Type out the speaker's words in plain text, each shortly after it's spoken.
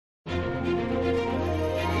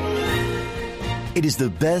It is the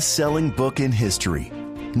best-selling book in history.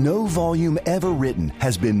 No volume ever written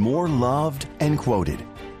has been more loved and quoted.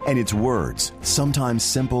 And its words, sometimes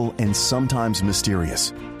simple and sometimes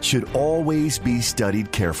mysterious, should always be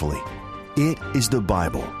studied carefully. It is the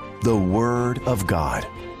Bible, the Word of God.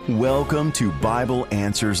 Welcome to Bible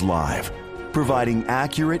Answers Live, providing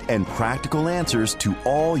accurate and practical answers to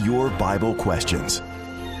all your Bible questions.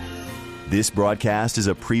 This broadcast is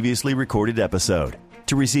a previously recorded episode.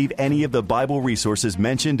 To receive any of the Bible resources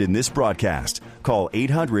mentioned in this broadcast, call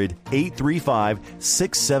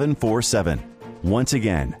 800-835-6747. Once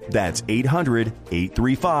again, that's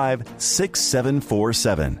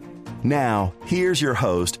 800-835-6747. Now, here's your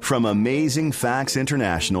host from Amazing Facts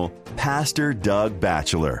International, Pastor Doug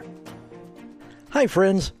Batchelor. Hi,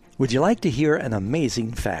 friends. Would you like to hear an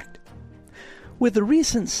amazing fact? With the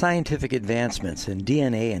recent scientific advancements in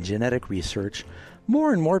DNA and genetic research,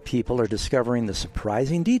 more and more people are discovering the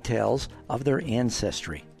surprising details of their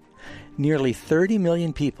ancestry. Nearly 30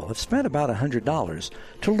 million people have spent about $100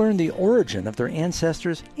 to learn the origin of their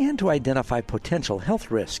ancestors and to identify potential health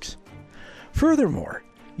risks. Furthermore,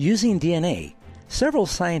 using DNA, several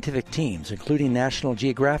scientific teams, including National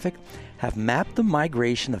Geographic, have mapped the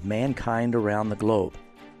migration of mankind around the globe.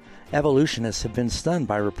 Evolutionists have been stunned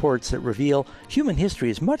by reports that reveal human history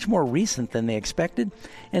is much more recent than they expected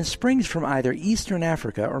and springs from either Eastern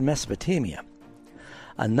Africa or Mesopotamia.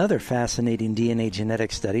 Another fascinating DNA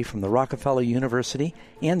genetic study from the Rockefeller University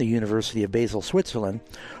and the University of Basel, Switzerland,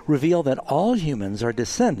 reveal that all humans are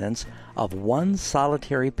descendants of one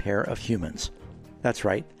solitary pair of humans. That's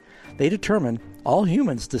right. They determined all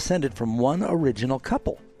humans descended from one original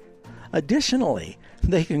couple. Additionally,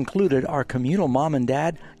 they concluded our communal mom and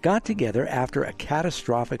dad got together after a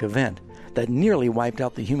catastrophic event that nearly wiped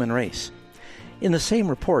out the human race. In the same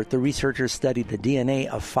report, the researchers studied the DNA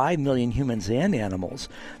of 5 million humans and animals.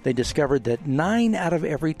 They discovered that 9 out of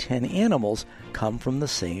every 10 animals come from the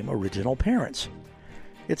same original parents.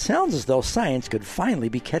 It sounds as though science could finally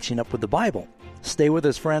be catching up with the Bible. Stay with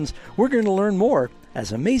us, friends. We're going to learn more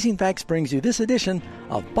as Amazing Facts brings you this edition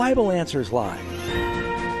of Bible Answers Live.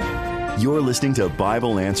 You're listening to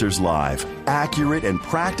Bible Answers Live, accurate and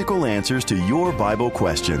practical answers to your Bible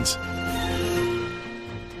questions.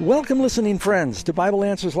 Welcome, listening friends, to Bible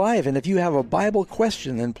Answers Live. And if you have a Bible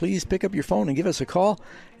question, then please pick up your phone and give us a call.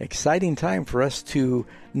 Exciting time for us to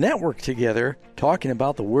network together talking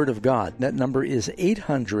about the Word of God. That number is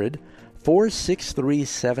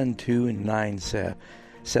 800-463-7297.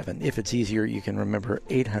 If it's easier, you can remember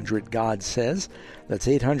 800 God Says. That's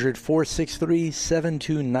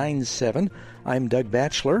 800-463-7297. I'm Doug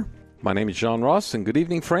Batchelor. My name is John Ross, and good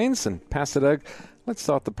evening, friends. And Pastor Doug, let's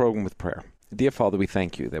start the program with prayer. Dear Father, we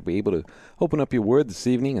thank you that we're able to open up your word this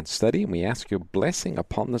evening and study, and we ask your blessing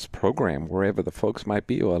upon this program, wherever the folks might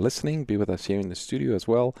be who are listening. Be with us here in the studio as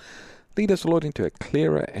well. Lead us, Lord, into a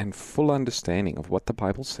clearer and full understanding of what the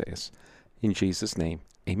Bible says. In Jesus' name,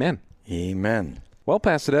 amen. Amen. Well,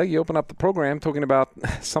 Pastor Doug, you open up the program talking about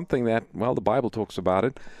something that, well, the Bible talks about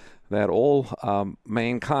it, that all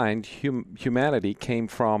mankind, humanity, came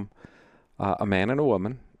from a man and a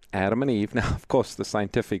woman, Adam and Eve. Now, of course, the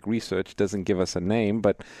scientific research doesn't give us a name,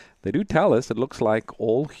 but they do tell us it looks like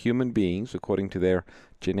all human beings, according to their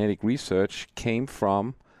genetic research, came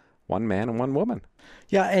from one man and one woman.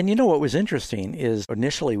 Yeah, and you know what was interesting is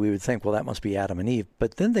initially we would think, well, that must be Adam and Eve,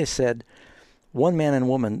 but then they said one man and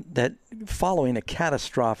woman that following a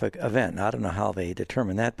catastrophic event. Now, I don't know how they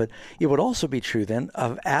determined that, but it would also be true then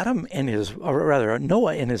of Adam and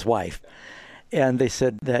Noah and his wife. And they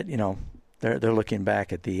said that, they're looking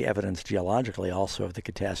back at the evidence geologically also of the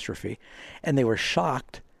catastrophe, and they were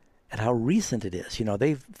shocked at how recent it is.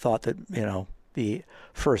 They thought that, the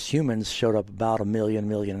first humans showed up about a million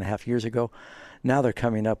and a half years ago. Now they're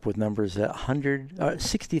coming up with numbers at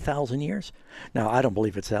 60,000 years. Now, I don't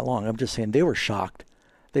believe it's that long. I'm just saying they were shocked.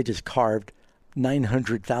 They just carved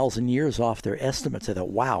 900,000 years off their estimates. They thought,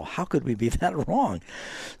 wow, how could we be that wrong?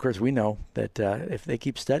 Of course, we know that if they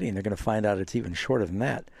keep studying, they're going to find out it's even shorter than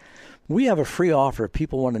that. We have a free offer if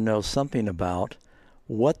people want to know something about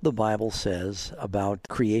what the Bible says about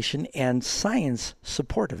creation and science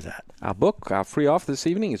support of that. Our free offer this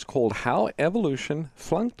evening is called How Evolution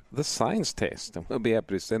Flunked the Science Test. And we'll be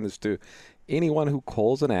happy to send this to anyone who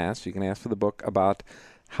calls and asks. You can ask for the book about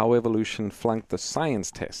How Evolution Flunked the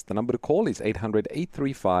Science Test. The number to call is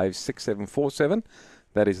 800-835-6747.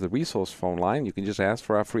 That is the resource phone line. You can just ask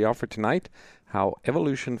for our free offer tonight, How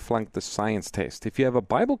Evolution Flunked the Science Test. If you have a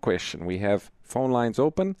Bible question, we have phone lines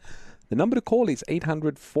open. The number to call is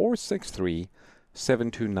 800-463-7297.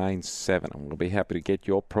 7297. And we'll be happy to get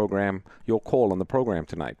your call on the program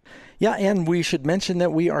tonight. Yeah, and we should mention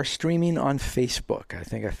that we are streaming on Facebook. I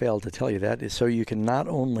think I failed to tell you that. So you can not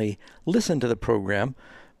only listen to the program,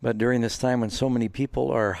 but during this time when so many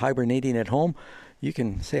people are hibernating at home, you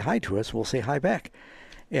can say hi to us. We'll say hi back.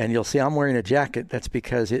 And you'll see I'm wearing a jacket. That's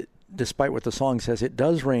because despite what the song says, it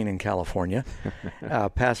does rain in California.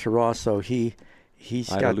 Pastor Ross, so he's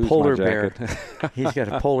got polar bear. He's got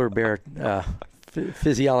a polar bear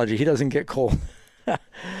physiology. He doesn't get cold.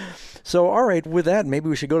 So, all right, with that, maybe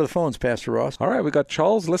we should go to the phones, Pastor Ross. All right, we got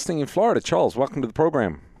Charles listening in Florida. Charles, welcome to the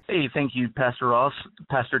program. Hey, thank you, Pastor Ross,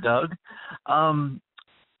 Pastor Doug.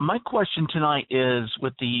 My question tonight is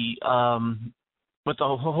with the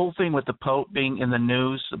whole thing with the Pope being in the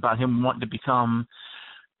news about him wanting to become,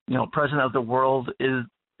 president of the world. Is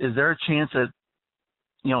there a chance that,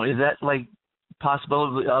 is that like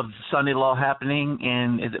possibility of Sunday law happening,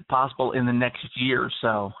 and is it possible in the next year or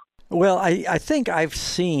so? Well, I think I've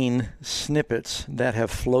seen snippets that have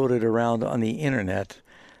floated around on the internet.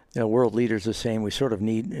 World leaders are saying we sort of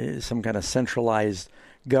need some kind of centralized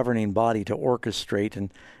governing body to orchestrate,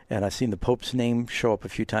 and I've seen the Pope's name show up a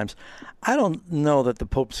few times. I don't know that the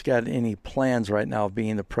Pope's got any plans right now of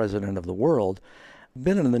being the president of the world.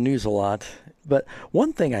 Been in the news a lot, but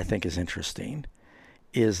one thing I think is interesting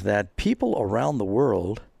is that people around the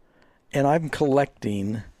world, and I'm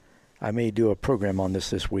collecting, I may do a program on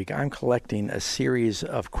this week, I'm collecting a series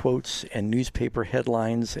of quotes and newspaper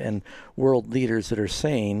headlines and world leaders that are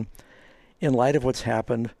saying, in light of what's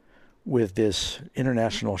happened with this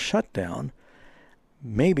international shutdown,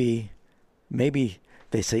 maybe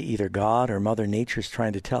they say either God or Mother Nature's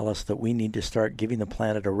trying to tell us that we need to start giving the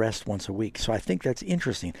planet a rest once a week. So I think that's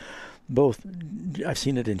interesting. Both, I've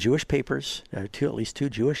seen it in Jewish papers, at least two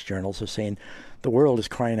Jewish journals are saying the world is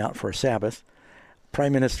crying out for a Sabbath.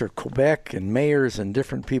 Prime Minister of Quebec and mayors and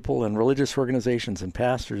different people and religious organizations and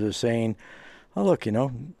pastors are saying, oh, look,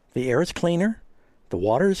 the air is cleaner, the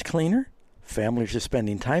water is cleaner, families are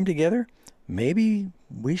spending time together. Maybe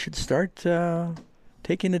we should start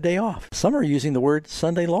taking a day off. Some are using the word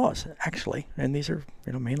Sunday laws, actually, and these are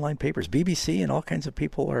mainline papers. BBC and all kinds of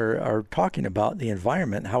people are talking about the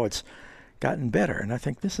environment, how it's gotten better, and I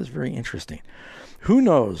think this is very interesting. Who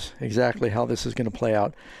knows exactly how this is going to play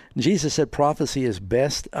out? Jesus said prophecy is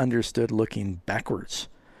best understood looking backwards.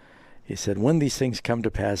 He said, when these things come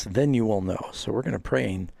to pass, then you will know. So we're going to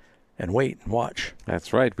pray and wait and watch.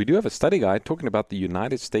 That's right. We do have a study guide talking about the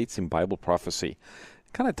United States in Bible prophecy.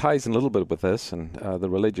 Kind of ties in a little bit with this and the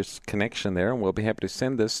religious connection there, and we'll be happy to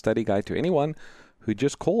send this study guide to anyone who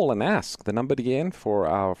just call and ask. The number again for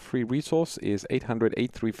our free resource is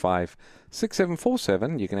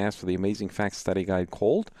 800-835-6747. You can ask for the Amazing Facts study guide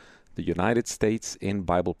called The United States in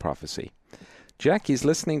Bible Prophecy. Jackie's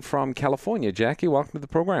listening from California. Jackie, welcome to the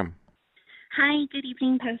program. Hi, good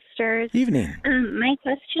evening, pastors. Evening. My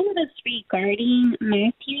question was regarding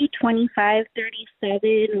Matthew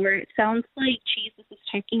 25:37, where it sounds like Jesus is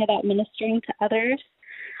talking about ministering to others.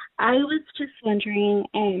 I was just wondering,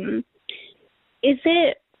 is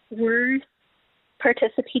it worth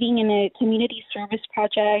participating in a community service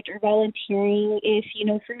project or volunteering if you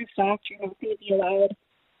know for a fact you're not going to be allowed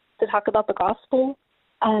to talk about the gospel?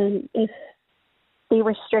 If they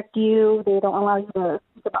restrict you, they don't allow you to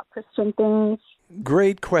speak about Christian things?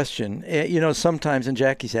 Great question. Sometimes, and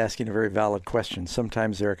Jackie's asking a very valid question,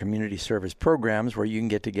 sometimes there are community service programs where you can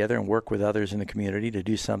get together and work with others in the community to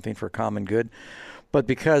do something for common good. But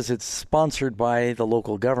because it's sponsored by the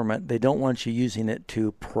local government, they don't want you using it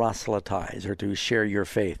to proselytize or to share your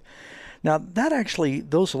faith. Now,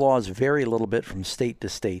 those laws vary a little bit from state to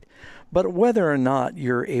state. But whether or not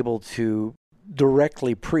you're able to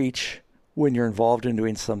directly preach when you're involved in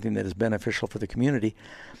doing something that is beneficial for the community,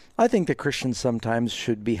 I think that Christians sometimes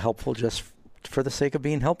should be helpful just for the sake of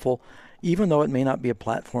being helpful, even though it may not be a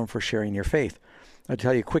platform for sharing your faith. I'll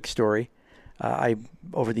tell you a quick story. I,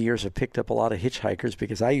 over the years, have picked up a lot of hitchhikers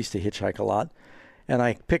because I used to hitchhike a lot. And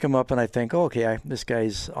I pick them up and I think, this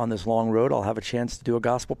guy's on this long road. I'll have a chance to do a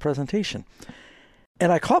gospel presentation. And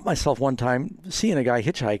I caught myself one time seeing a guy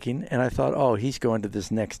hitchhiking, and I thought, he's going to this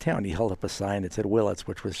next town. He held up a sign that said Willits,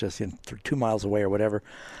 which was just 2 miles away or whatever.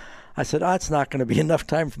 I said, it's not going to be enough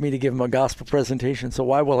time for me to give him a gospel presentation, so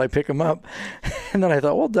why will I pick him up? And then I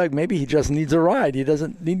thought, well, Doug, maybe he just needs a ride. He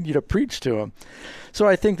doesn't need you to preach to him. So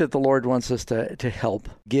I think that the Lord wants us to help.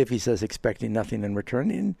 Give, he says, expecting nothing in return.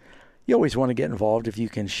 And you always want to get involved if you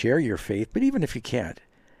can share your faith, but even if you can't,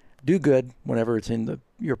 do good whenever it's in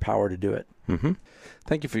your power to do it. Mm-hmm.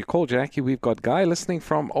 Thank you for your call, Jackie. We've got Guy listening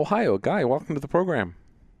from Ohio. Guy, welcome to the program.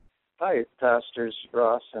 Hi, Pastors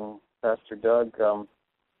Ross and Pastor Doug.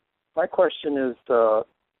 My question is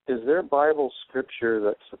there Bible scripture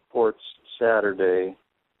that supports Saturday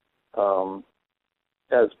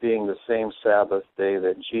as being the same Sabbath day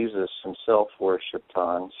that Jesus himself worshipped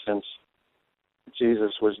on, since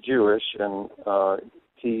Jesus was Jewish and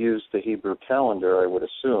he used the Hebrew calendar, I would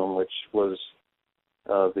assume, which was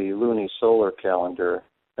the lunisolar calendar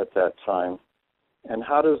at that time. And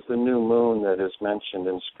how does the new moon that is mentioned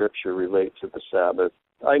in Scripture relate to the Sabbath?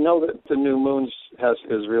 I know that the new moon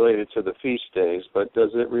is related to the feast days, but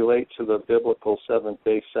does it relate to the biblical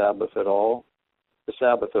seventh-day Sabbath at all? The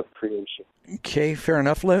Sabbath of creation. Okay, fair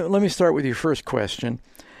enough. Let me start with your first question.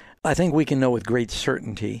 I think we can know with great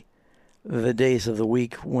certainty the days of the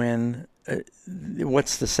week when,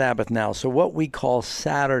 what's the Sabbath now? So what we call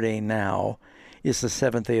Saturday now is the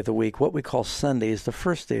seventh day of the week. What we call Sunday is the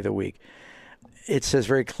first day of the week. It says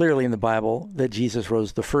very clearly in the Bible that Jesus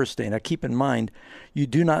rose the first day. Now keep in mind, you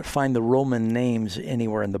do not find the Roman names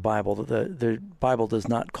anywhere in the Bible. The Bible does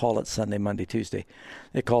not call it Sunday, Monday, Tuesday.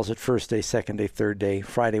 It calls it first day, second day, third day.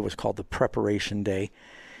 Friday was called the preparation day.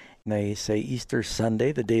 And they say Easter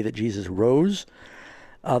Sunday, the day that Jesus rose.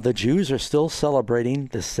 The Jews are still celebrating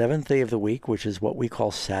the seventh day of the week, which is what we call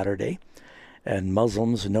Saturday. And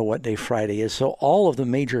Muslims know what day Friday is. So all of the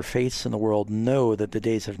major faiths in the world know that the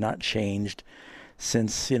days have not changed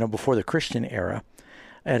since, before the Christian era.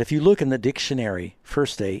 And if you look in the dictionary,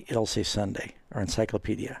 first day, it'll say Sunday, or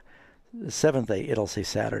encyclopedia. The seventh day, it'll say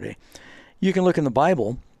Saturday. You can look in the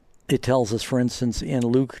Bible. It tells us, for instance, in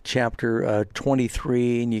Luke chapter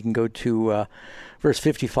 23, and you can go to verse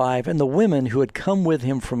 55, and the women who had come with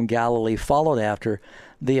him from Galilee followed after.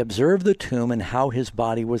 They observed the tomb and how his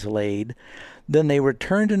body was laid. Then they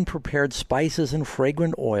returned and prepared spices and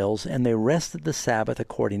fragrant oils, and they rested the Sabbath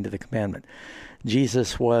according to the commandment.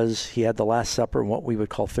 Jesus he had the Last Supper, what we would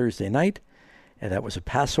call Thursday night, and that was a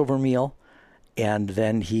Passover meal. And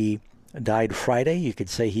then he died Friday. You could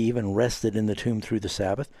say he even rested in the tomb through the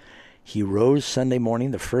Sabbath. He rose Sunday morning,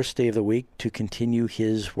 the first day of the week, to continue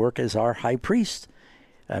his work as our high priest,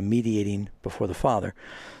 mediating before the Father.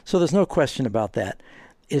 So there's no question about that.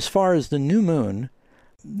 As far as the new moons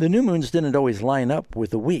didn't always line up with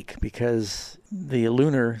the week, because the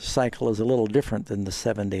lunar cycle is a little different than the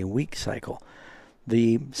 7-day week cycle.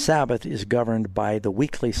 The Sabbath is governed by the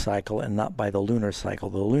weekly cycle and not by the lunar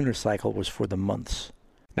cycle. The lunar cycle was for the months.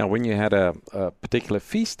 Now, when you had a particular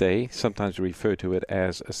feast day, sometimes we refer to it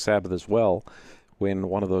as a Sabbath as well. When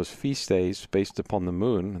one of those feast days, based upon the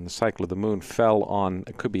moon, and the cycle of the moon fell on,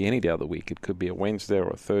 it could be any day of the week, it could be a Wednesday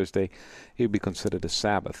or a Thursday, it would be considered a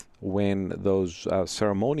Sabbath. When those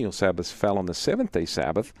ceremonial Sabbaths fell on the seventh-day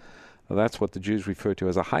Sabbath, that's what the Jews refer to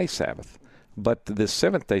as a high Sabbath. But the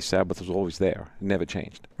seventh-day Sabbath was always there. It never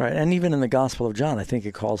changed. Right, and even in the Gospel of John, I think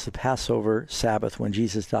it calls the Passover Sabbath. When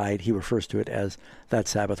Jesus died, he refers to it as that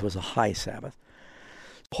Sabbath was a high Sabbath.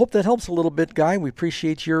 Hope that helps a little bit, Guy. We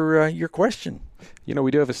appreciate your question.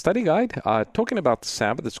 We do have a study guide talking about the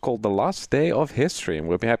Sabbath. It's called The Last Day of History, and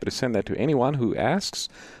we'll be happy to send that to anyone who asks.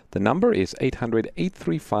 The number is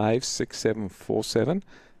 800-835-6747.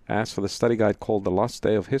 Ask for the study guide called The Last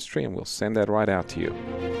Day of History, and we'll send that right out to you.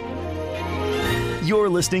 You're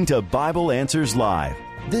listening to Bible Answers Live.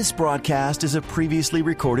 This broadcast is a previously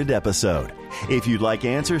recorded episode. If you'd like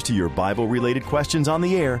answers to your Bible-related questions on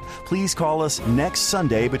the air, please call us next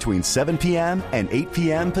Sunday between 7 p.m. and 8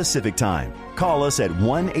 p.m. Pacific Time. Call us at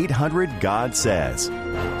 1-800-GOD-SAYS.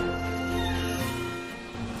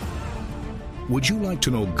 Would you like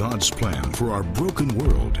to know God's plan for our broken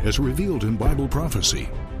world as revealed in Bible prophecy?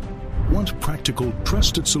 Want practical,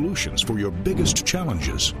 trusted solutions for your biggest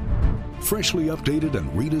challenges? Freshly updated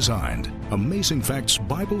and redesigned, Amazing Facts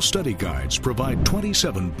Bible Study Guides provide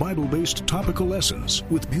 27 Bible-based topical lessons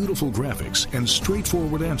with beautiful graphics and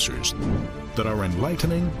straightforward answers that are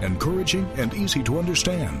enlightening, encouraging, and easy to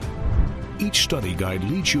understand. Each study guide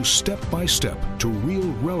leads you step by step to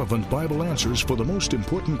real, relevant Bible answers for the most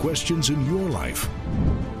important questions in your life.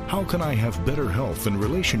 How can I have better health and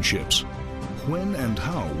relationships? When and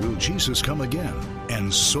how will Jesus come again?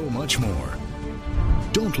 And so much more.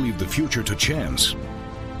 Don't leave the future to chance.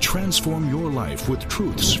 Transform your life with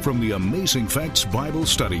truths from the Amazing Facts Bible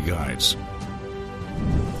Study Guides.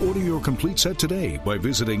 Order your complete set today by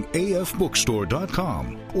visiting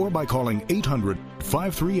afbookstore.com or by calling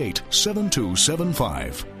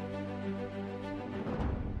 800-538-7275.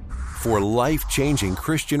 For life-changing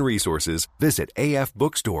Christian resources, visit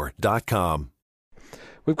afbookstore.com.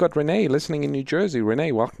 We've got Renee listening in New Jersey.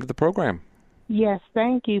 Renee, welcome to the program. Yes,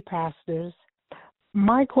 thank you, pastors.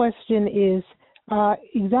 My question is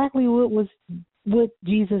exactly what was what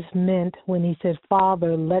Jesus meant when he said,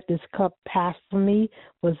 Father, let this cup pass from me.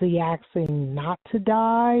 Was he asking not to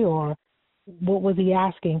die, or what was he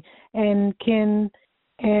asking? And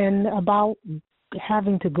about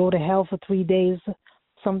having to go to hell for 3 days,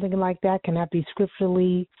 something like that, can that be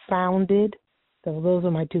scripturally founded? So those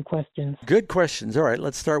are my two questions. Good questions. All right,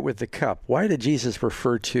 let's start with the cup. Why did Jesus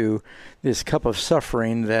refer to this cup of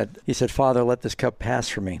suffering that he said, Father, let this cup pass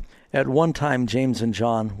from me? At one time, James and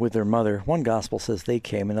John with their mother, one gospel says they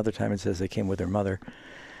came, another time it says they came with their mother.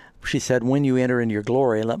 She said, when you enter into your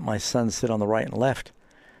glory, let my son sit on the right and left.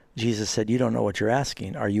 Jesus said, you don't know what you're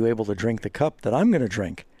asking. Are you able to drink the cup that I'm going to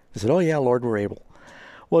drink? They said, oh yeah, Lord, we're able.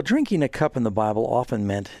 Well, drinking a cup in the Bible often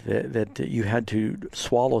meant that you had to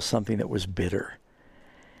swallow something that was bitter.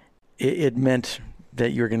 It meant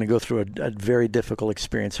that you're going to go through a very difficult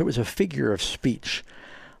experience. It was a figure of speech.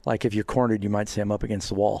 Like if you're cornered, you might say, I'm up against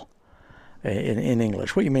the wall in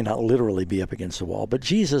English. Well, you may not literally be up against the wall, but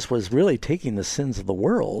Jesus was really taking the sins of the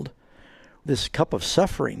world, this cup of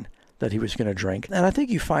suffering that he was going to drink. And I think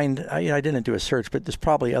you find, I didn't do a search, but there's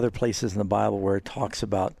probably other places in the Bible where it talks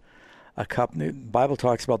about a cup. The Bible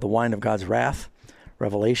talks about the wine of God's wrath.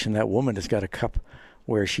 Revelation, that woman has got a cup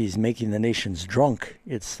where she's making the nations drunk.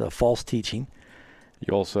 It's false teaching.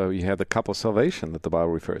 You have the cup of salvation that the Bible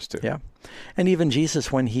refers to. Yeah. And even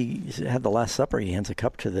Jesus, when he had the Last Supper, he hands a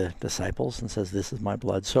cup to the disciples and says, this is my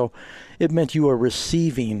blood. So it meant you are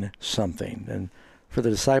receiving something. And for the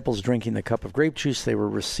disciples drinking the cup of grape juice, they were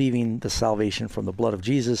receiving the salvation from the blood of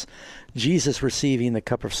Jesus. Jesus receiving the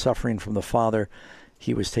cup of suffering from the Father.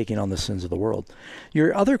 He was taking on the sins of the world.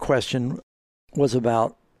 Your other question was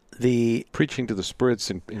about the preaching to the spirits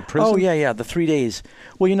in prison. Oh, yeah, the 3 days.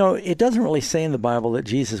 Well, it doesn't really say in the Bible that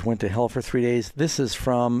Jesus went to hell for 3 days. This is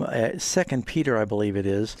from 2 Peter, I believe it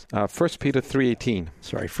is. 1 Peter 3:18.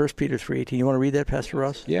 Sorry, 1 Peter 3:18. You want to read that, Pastor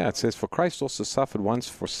Ross? Yeah, it says, For Christ also suffered once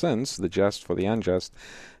for sins, the just for the unjust,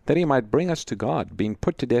 that he might bring us to God, being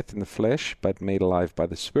put to death in the flesh, but made alive by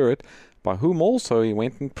the Spirit, by whom also he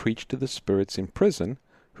went and preached to the spirits in prison,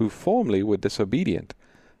 who formerly were disobedient,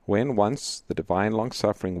 when once the divine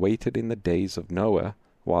long-suffering waited in the days of Noah,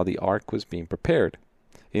 while the ark was being prepared.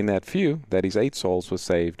 In that few, that is 8 souls, were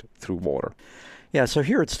saved through water. Yeah, so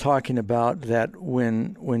here it's talking about that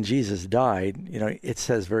when Jesus died, it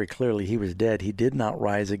says very clearly he was dead. He did not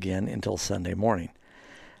rise again until Sunday morning.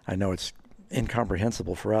 I know it's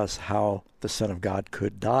incomprehensible for us how the Son of God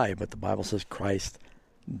could die, but the Bible says Christ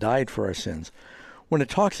died for our sins. When it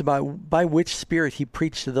talks about by which Spirit he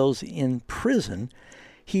preached to those in prison,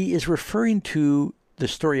 he is referring to the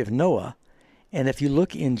story of Noah. And if you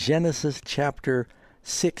look in Genesis chapter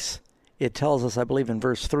 6, it tells us, I believe in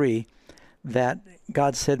verse 3, that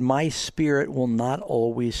God said, my Spirit will not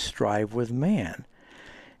always strive with man.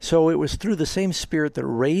 So it was through the same Spirit that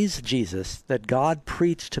raised Jesus that God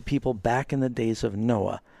preached to people back in the days of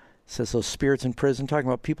Noah. It says those spirits in prison, talking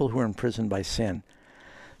about people who are imprisoned by sin.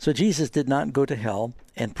 So Jesus did not go to hell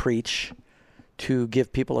and preach to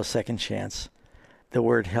give people a second chance. The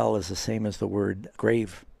word hell is the same as the word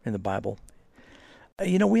grave in the Bible.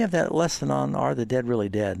 We have that lesson on Are the Dead Really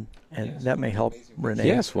Dead? And yes, that may help Renee.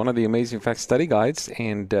 Yes, one of the Amazing Facts study guides,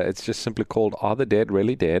 and it's just simply called Are the Dead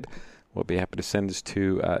Really Dead? We'll be happy to send this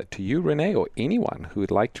to you, Renee, or anyone who would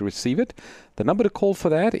like to receive it. The number to call for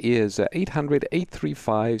that is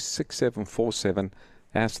 800-835-6747.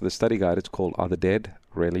 As to the study guide, it's called Are the Dead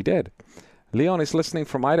Really Dead? Leon is listening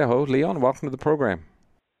from Idaho. Leon, welcome to the program.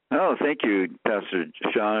 Oh, thank you, Pastor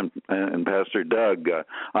Sean and Pastor Doug.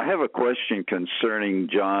 I have a question concerning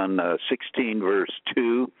John 16, verse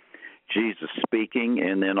 2, Jesus speaking,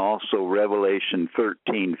 and then also Revelation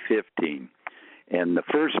 13:15. And the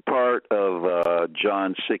first part of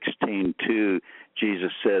John 16:2,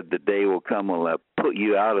 Jesus said, the day will come when I'll put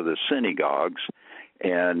you out of the synagogues.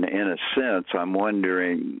 And in a sense, I'm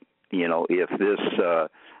wondering, if this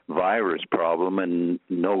virus problem and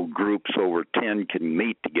no groups over 10 can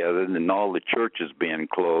meet together and all the churches being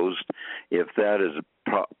closed, if that is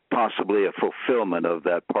possibly a fulfillment of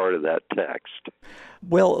that part of that text.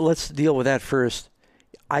 Well, let's deal with that first.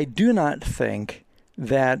 I do not think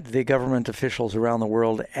that the government officials around the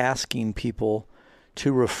world asking people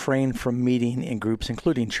to refrain from meeting in groups,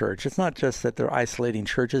 including church. It's not just that they're isolating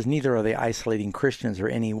churches. Neither are they isolating Christians or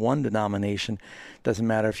any one denomination. Doesn't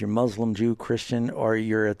matter if you're Muslim, Jew, Christian, or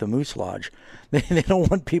you're at the Moose Lodge. They don't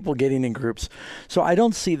want people getting in groups. So I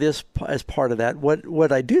don't see this as part of that.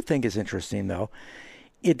 What I do think is interesting, though,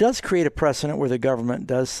 it does create a precedent where the government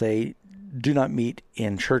does say, do not meet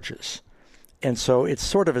in churches. And so it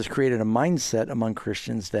sort of has created a mindset among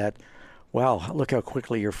Christians that, wow, look how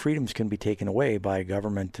quickly your freedoms can be taken away by a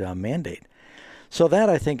government mandate. So that,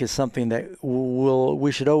 I think, is something that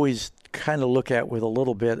we should always kind of look at with a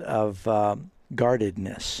little bit of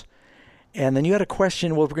guardedness. And then you had a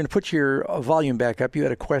question. Well, we're going to put your volume back up. You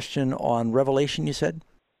had a question on Revelation, you said?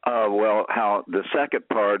 Well, how the second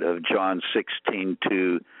part of John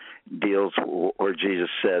 16:2 deals where Jesus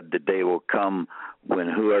said the day will come when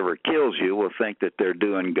whoever kills you will think that they're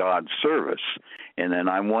doing God's service. And then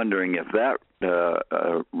I'm wondering if that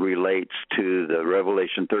relates to the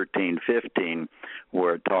Revelation 13:15,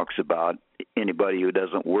 where it talks about anybody who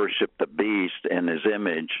doesn't worship the beast and his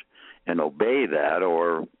image and obey that,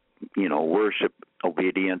 or, worship,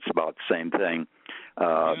 obedience, about the same thing,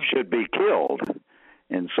 should be killed.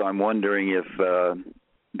 And so I'm wondering if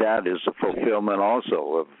that is a fulfillment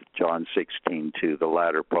also of John 16:2, the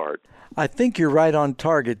latter part. I think you're right on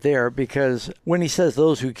target there, because when he says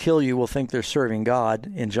those who kill you will think they're serving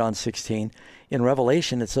God in John 16, in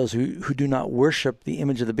Revelation it's those who do not worship the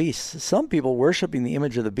image of the beast. Some people worshiping the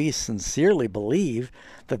image of the beast sincerely believe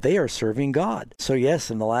that they are serving God. So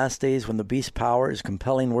yes, in the last days when the beast's power is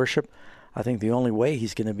compelling worship, I think the only way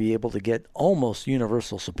he's going to be able to get almost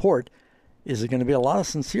universal support is there going to be a lot of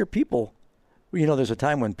sincere people. There's a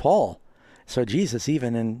time when Jesus,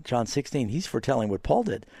 even in John 16, he's foretelling what Paul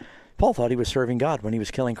did. Paul thought he was serving God when he was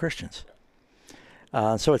killing Christians.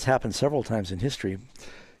 So it's happened several times in history.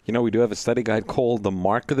 We do have a study guide called The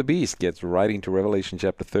Mark of the Beast. Gets right into Revelation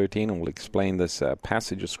chapter 13, and we'll explain this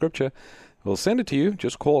passage of Scripture. We'll send it to you.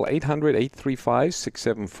 Just call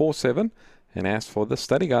 800-835-6747 and ask for the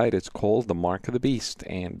study guide. It's called The Mark of the Beast,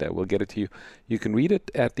 and we'll get it to you. You can read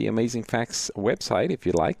it at the Amazing Facts website if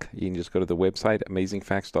you like. You can just go to the website,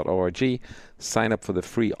 amazingfacts.org, sign up for the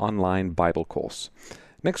free online Bible course.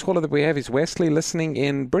 Next caller that we have is Wesley, listening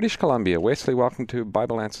in British Columbia. Wesley, welcome to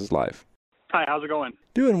Bible Answers Live. Hi, how's it going?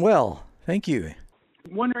 Doing well. Thank you.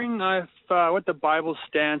 Wondering if what the Bible's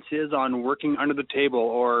stance is on working under the table,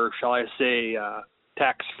 or shall I say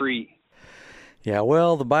tax-free. Yeah,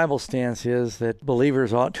 well, the Bible stance is that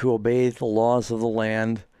believers ought to obey the laws of the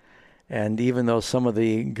land, and even though some of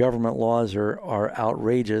the government laws are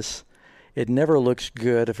outrageous, it never looks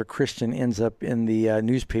good if a Christian ends up in the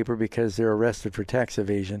newspaper because they're arrested for tax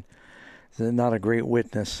evasion. It's not a great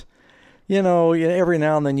witness. Every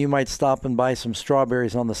now and then you might stop and buy some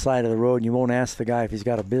strawberries on the side of the road, and you won't ask the guy if he's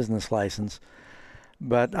got a business license.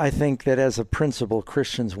 But I think that as a principle,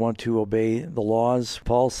 Christians want to obey the laws.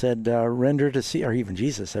 Paul said, render to Caesar, or even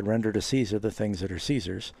Jesus said, render to Caesar the things that are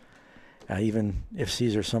Caesar's, even if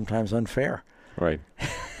Caesar's sometimes unfair. Right.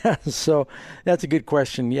 So that's a good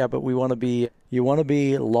question. Yeah, but you want to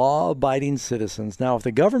be law-abiding citizens. Now, if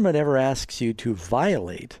the government ever asks you to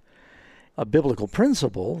violate a biblical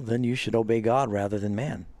principle, then you should obey God rather than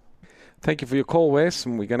man. Thank you for your call, Wes.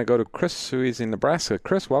 And we're going to go to Chris, who is in Nebraska.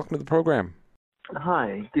 Chris, welcome to the program.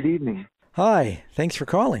 Hi, good evening. Hi, thanks for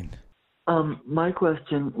calling. My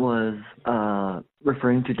question was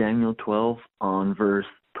referring to Daniel 12 on verse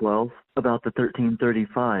 12 about the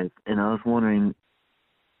 1335, and I was wondering,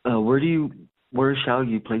 where shall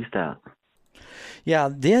you place that? Yeah,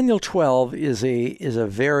 Daniel 12 is a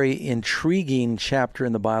very intriguing chapter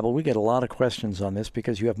in the Bible. We get a lot of questions on this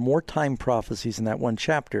because you have more time prophecies in that one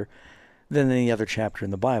chapter than any other chapter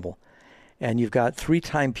in the Bible. And you've got three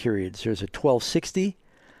time periods. There's a 1260,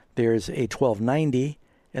 there's a 1290,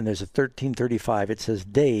 and there's a 1335. It says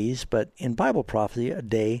days, but in Bible prophecy, a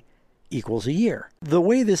day equals a year. The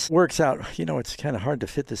way this works out, it's kind of hard to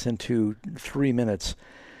fit this into 3 minutes.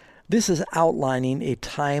 This is outlining a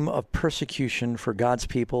time of persecution for God's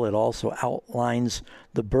people. It also outlines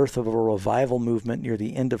the birth of a revival movement near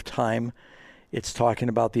the end of time. It's talking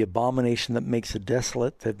about the abomination that makes it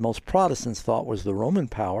desolate that most Protestants thought was the Roman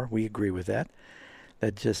power. We agree with that.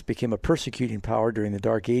 That just became a persecuting power during the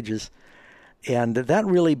Dark Ages. And that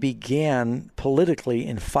really began politically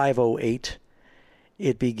in 508.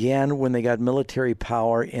 It began when they got military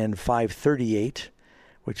power in 538,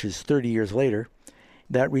 which is 30 years later.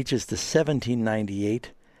 That reaches to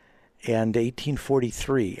 1798 and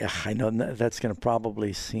 1843. I know that's going to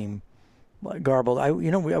probably seem garbled. I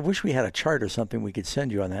wish we had a chart or something we could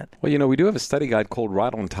send you on that. Well, we do have a study guide called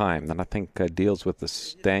Right on Time that I think deals with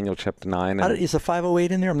this Daniel chapter 9. Is the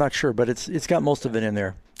 508 in there? I'm not sure, but it's got most of it in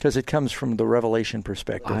there because it comes from the Revelation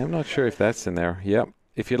perspective. I'm not sure if that's in there. Yep.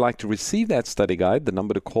 If you'd like to receive that study guide, the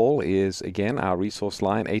number to call is, again, our resource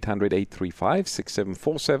line,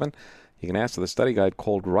 800-835-6747. You can ask for the study guide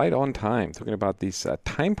called Right on Time, talking about these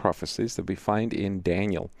time prophecies that we find in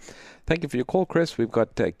Daniel. Thank you for your call, Chris. We've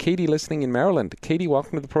got Katie listening in Maryland. Katie,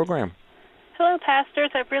 welcome to the program. Hello,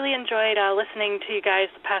 pastors. I've really enjoyed listening to you guys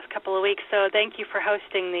the past couple of weeks, so thank you for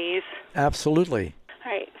hosting these. Absolutely.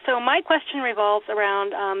 All right. So my question revolves around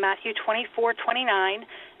Matthew 24:29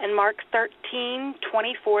 and Mark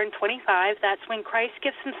 13:24 and 25. That's when Christ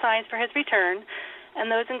gives some signs for his return,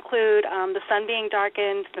 and those include the sun being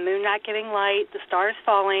darkened, the moon not giving light, the stars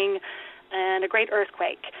falling, and a great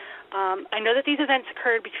earthquake. I know that these events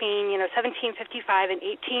occurred between 1755 and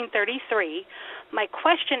 1833. My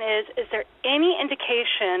question is there any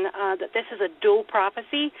indication that this is a dual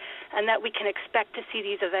prophecy and that we can expect to see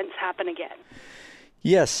these events happen again?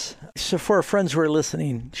 Yes. So for our friends who are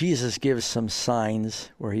listening, Jesus gives some signs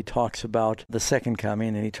where he talks about the second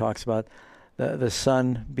coming, and he talks about the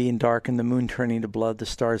sun being darkened, the moon turning to blood, the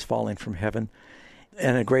stars falling from heaven,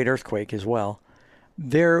 and a great earthquake as well.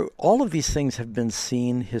 All of these things have been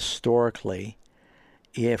seen historically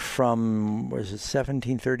from,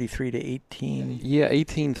 1733 to 18? Yeah,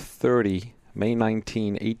 1830, May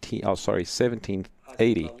 1780.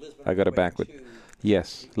 I got it backward.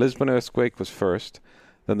 Yes, Lisbon earthquake was first.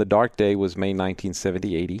 Then the dark day was May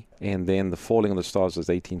 1970-80, and then the falling of the stars was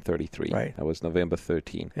 1833. Right. That was November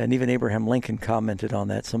 13. And even Abraham Lincoln commented on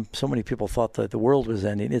that. So many people thought that the world was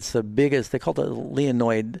ending. It's the biggest, they called it a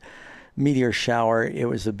Leonid meteor shower. It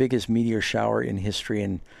was the biggest meteor shower in history,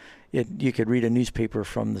 and you could read a newspaper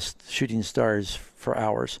from the shooting stars for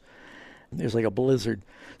hours. It was like a blizzard.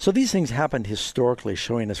 So these things happened historically,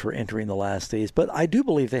 showing us we're entering the last days. But I do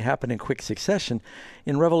believe they happen in quick succession.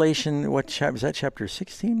 In Revelation, what chapter is that? Chapter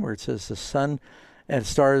 16, where it says the sun and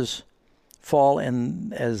stars fall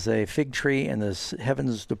and as a fig tree, and the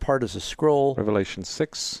heavens depart as a scroll. Revelation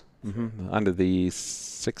 6, under the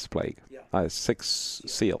sixth plague, sixth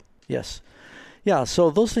seal. Yes. Yeah, so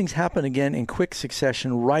those things happen again in quick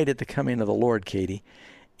succession right at the coming of the Lord, Katie.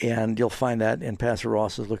 And you'll find that, and Pastor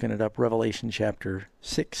Ross is looking it up, Revelation chapter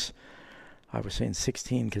 6. I was saying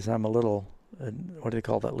 16 because I'm a little, what do they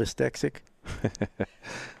call that, dyslexic?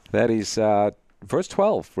 That is verse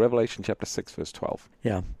 12, Revelation chapter 6, verse 12.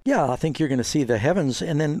 Yeah, I think you're going to see the heavens.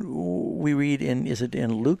 And then we read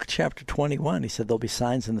in Luke chapter 21, he said there'll be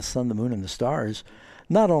signs in the sun, the moon, and the stars,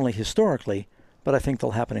 not only historically, but I think they'll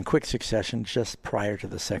happen in quick succession just prior to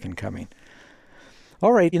the second coming.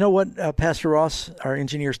 All right, you know what, Pastor Ross, our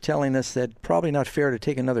engineer's telling us that probably not fair to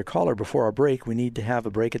take another caller before our break. We need to have a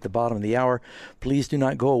break at the bottom of the hour. Please do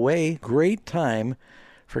not go away. Great time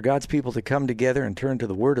for God's people to come together and turn to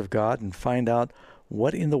the Word of God and find out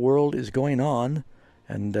what in the world is going on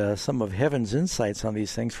and some of heaven's insights on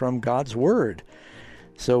these things from God's Word.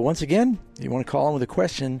 So once again, you want to call in with a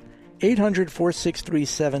question,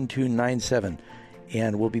 800-463-7297,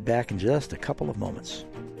 and we'll be back in just a couple of moments.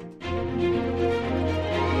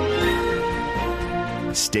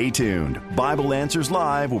 Stay tuned. Bible Answers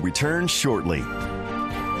Live will return shortly.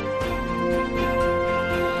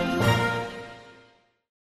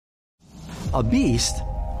 A beast,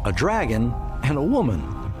 a dragon, and a woman.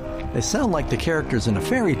 They sound like the characters in a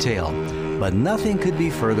fairy tale, but nothing could be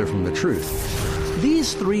further from the truth.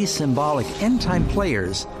 These three symbolic end-time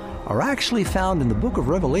players are actually found in the book of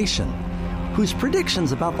Revelation, whose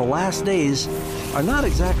predictions about the last days are not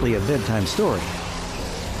exactly a bedtime story.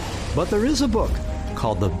 But there is a book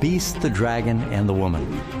called The Beast, the Dragon, and the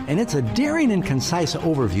Woman. And it's a daring and concise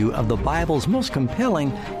overview of the Bible's most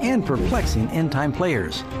compelling and perplexing end-time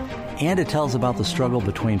players. And it tells about the struggle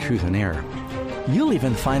between truth and error. You'll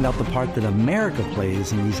even find out the part that America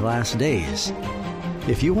plays in these last days.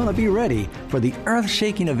 If you want to be ready for the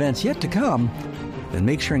earth-shaking events yet to come, then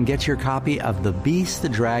make sure and get your copy of The Beast, the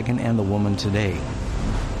Dragon, and the Woman today.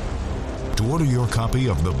 To order your copy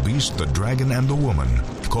of The Beast, the Dragon, and the Woman,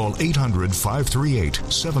 call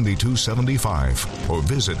 800-538-7275 or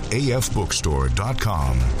visit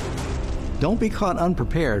afbookstore.com. Don't be caught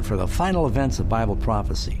unprepared for the final events of Bible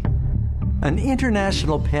prophecy. An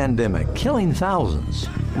international pandemic killing thousands,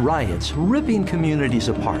 riots ripping communities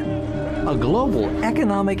apart, a global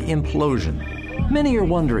economic implosion. Many are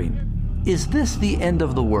wondering, is this the end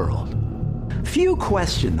of the world? Few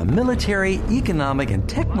question the military, economic, and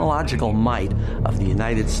technological might of the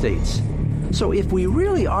United States. So if we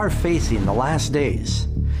really are facing the last days,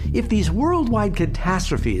 if these worldwide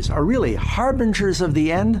catastrophes are really harbingers of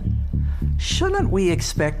the end, shouldn't we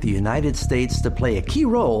expect the United States to play a key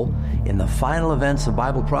role in the final events of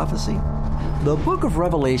Bible prophecy? The book of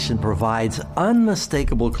Revelation provides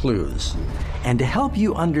unmistakable clues, and to help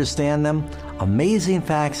you understand them, Amazing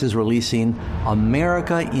Facts is releasing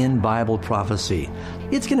America in Bible Prophecy.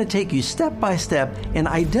 It's going to take you step by step in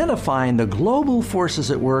identifying the global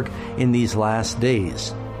forces at work in these last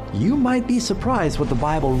days. You might be surprised what the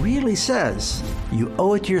Bible really says. You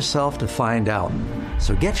owe it to yourself to find out.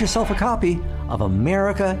 So get yourself a copy of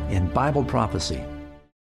America in Bible Prophecy.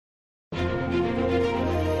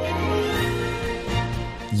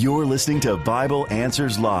 You're listening to Bible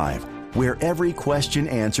Answers Live, where every question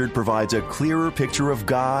answered provides a clearer picture of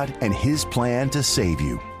God and His plan to save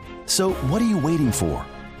you. So what are you waiting for?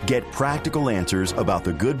 Get practical answers about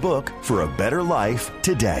the good book for a better life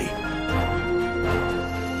today.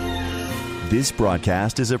 This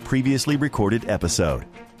broadcast is a previously recorded episode.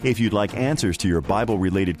 If you'd like answers to your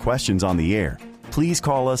Bible-related questions on the air, please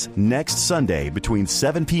call us next Sunday between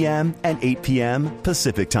 7 p.m. and 8 p.m.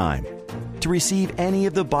 Pacific Time. To receive any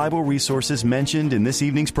of the Bible resources mentioned in this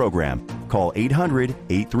evening's program, call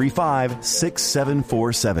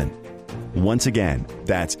 800-835-6747. Once again,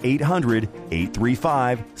 that's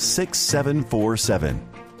 800-835-6747.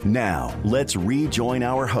 Now, let's rejoin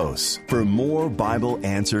our hosts for more Bible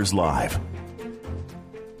Answers Live.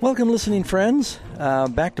 Welcome, listening friends.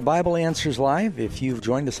 Back to Bible Answers Live. If you've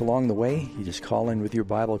joined us along the way, you just call in with your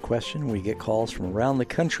Bible question. We get calls from around the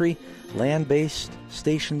country, land-based,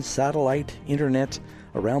 stations, satellite, internet,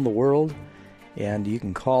 around the world. And you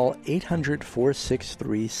can call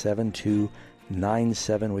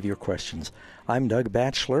 800-463-7297 with your questions. I'm Doug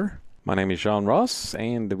Batchelor. My name is John Ross,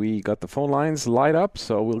 and we got the phone lines light up,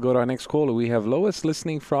 so we'll go to our next caller. We have Louis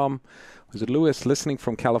listening from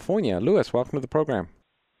California. Louis, welcome to the program.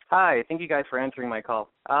 Hi, thank you guys for answering my call.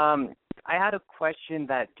 I had a question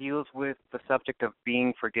that deals with the subject of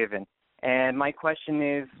being forgiven. And my question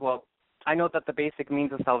is, well, I know that the basic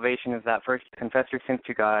means of salvation is that first you confess your sins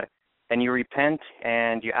to God, then you repent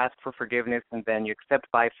and you ask for forgiveness, and then you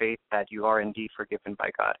accept by faith that you are indeed forgiven by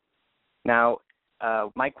God. Now,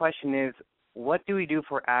 my question is, what do we do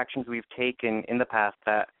for actions we've taken in the past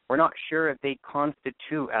that we're not sure if they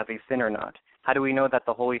constitute as a sin or not? How do we know that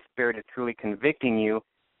the Holy Spirit is truly convicting you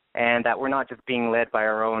and that we're not just being led by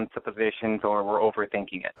our own suppositions or we're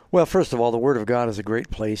overthinking it? Well, first of all, the Word of God is a great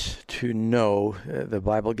place to know. The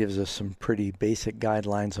Bible gives us some pretty basic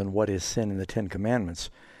guidelines on what is sin in the Ten Commandments.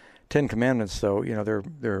 Ten Commandments, though,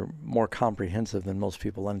 they're more comprehensive than most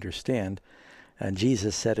people understand. And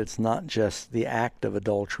Jesus said it's not just the act of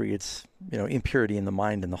adultery, it's impurity in the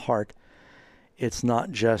mind and the heart. It's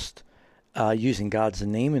not just using God's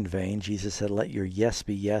name in vain. Jesus said, let your yes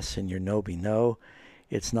be yes and your no be no.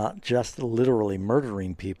 It's not just literally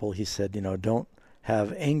murdering people. He said, don't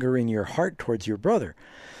have anger in your heart towards your brother.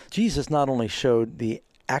 Jesus not only showed the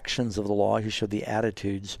actions of the law, he showed the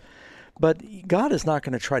attitudes. But God is not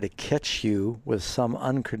going to try to catch you with some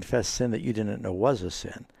unconfessed sin that you didn't know was a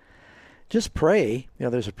sin. Just pray.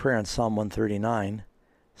 There's a prayer in Psalm 139.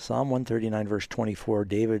 Psalm 139, verse 24,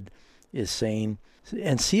 David is saying,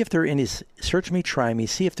 and see if there is, search me, try me,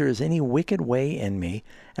 see if there is any wicked way in me,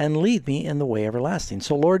 and lead me in the way everlasting.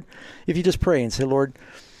 So, Lord, if you just pray and say, Lord,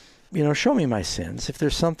 show me my sins. If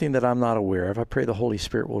there's something that I'm not aware of, I pray the Holy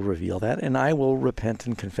Spirit will reveal that, and I will repent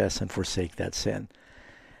and confess and forsake that sin.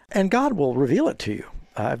 And God will reveal it to you.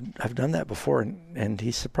 I've done that before, and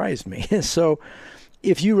He surprised me. So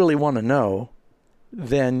if you really want to know,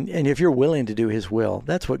 then, and if you're willing to do His will,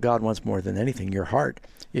 that's what God wants more than anything, your heart.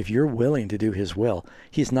 If you're willing to do His will,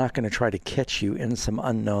 He's not going to try to catch you in some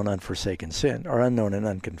unknown, unforsaken sin, or unknown and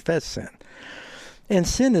unconfessed sin. And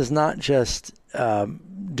sin is not just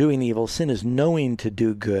doing evil. Sin is knowing to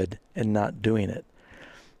do good and not doing it.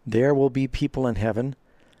 There will be people in heaven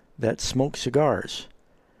that smoke cigars.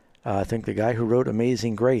 I think the guy who wrote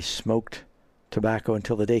Amazing Grace smoked tobacco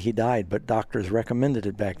until the day he died, but doctors recommended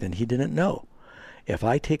it back then. He didn't know. If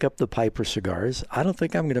I take up the pipe or cigars, I don't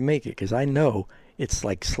think I'm going to make it, because I know it's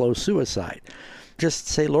like slow suicide. Just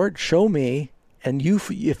say, Lord, show me, and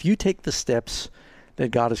if you take the steps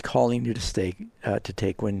that God is calling you to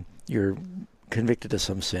take when you're convicted of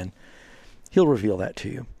some sin, He'll reveal that to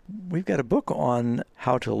you. We've got a book on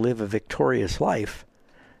how to live a victorious life,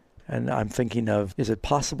 and I'm thinking of, is it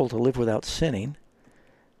possible to live without sinning?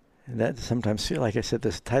 And that sometimes, like I said,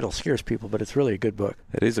 this title scares people, but it's really a good book.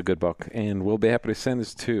 It is a good book, and we'll be happy to send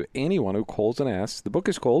this to anyone who calls and asks. The book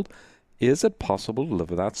is called, Is It Possible to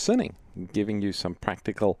Live Without Sinning? Giving you some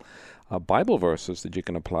practical Bible verses that you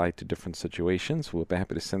can apply to different situations. We'll be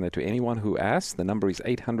happy to send that to anyone who asks. The number is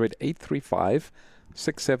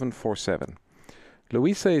 800-835-6747.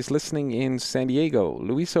 Louisa is listening in San Diego.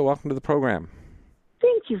 Louisa, welcome to the program.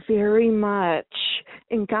 Thank you very much,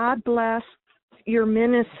 and God bless your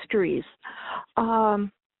ministries. I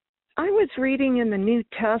was reading in the New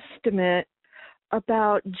Testament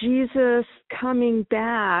about Jesus coming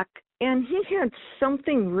back, and He had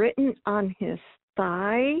something written on His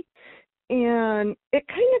thigh, and it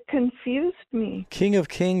kind of confused me. King of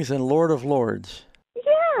Kings and Lord of Lords.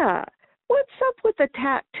 Yeah. What's up with the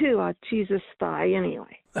tattoo on Jesus' thigh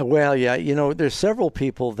anyway? Well, yeah, there's several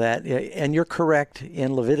people that, and you're correct,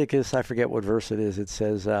 in Leviticus, I forget what verse it is, it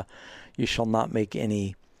says, you shall not make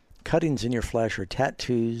any cuttings in your flesh or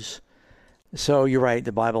tattoos. So you're right,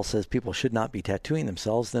 the Bible says people should not be tattooing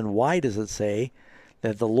themselves. Then why does it say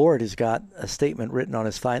that the Lord has got a statement written on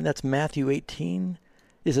his thigh? And that's Matthew 18.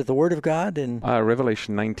 Is it the Word of God? And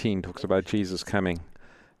Revelation 19 talks about Jesus coming.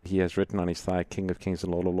 He has written on his thigh, King of Kings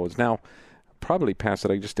and Lord of Lords. Now, probably,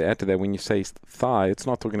 Pastor, just to add to that, when you say thigh, it's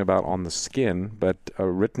not talking about on the skin, but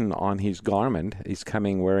written on his garment. He's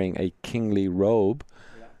coming wearing a kingly robe,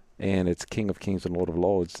 and it's King of Kings and Lord of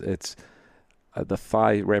Lords. It's the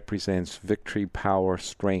thigh represents victory, power,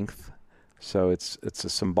 strength. So it's a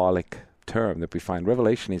symbolic term that we find.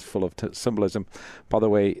 Revelation is full of symbolism. By the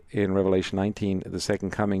way, in Revelation 19, the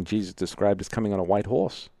second coming, Jesus described as coming on a white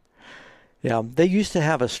horse. Yeah, they used to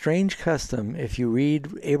have a strange custom. If you read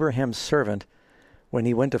Abraham's servant, when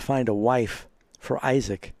he went to find a wife for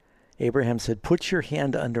Isaac, Abraham said, "Put your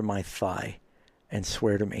hand under my thigh and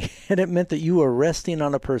swear to me." And it meant that you were resting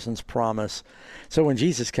on a person's promise. So when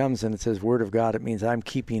Jesus comes and it says Word of God, it means I'm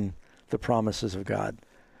keeping the promises of God.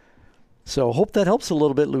 So hope that helps a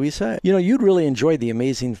little bit, Louisa. You know, you'd really enjoy the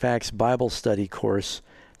Amazing Facts Bible Study course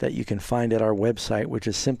that you can find at our website, which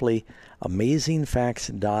is simply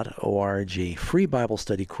amazingfacts.org. Free Bible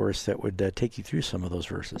study course that would take you through some of those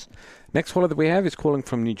verses. Next caller that we have is calling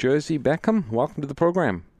from New Jersey. Beckham, welcome to the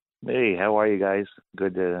program. Hey, how are you guys?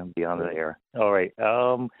 Good to be on the air. All right.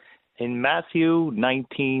 In Matthew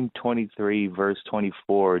 19:23, verse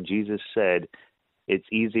 24, Jesus said, "It's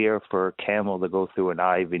easier for a camel to go through an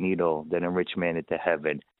eye of a needle than a rich man into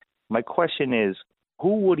heaven." My question is,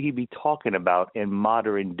 who would he be talking about in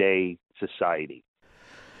modern day society?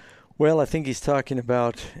 Well, I think he's talking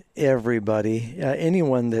about everybody,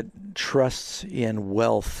 anyone that trusts in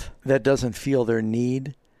wealth, that doesn't feel their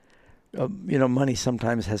need. Money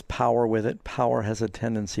sometimes has power with it. Power has a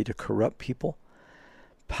tendency to corrupt people.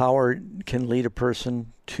 Power can lead a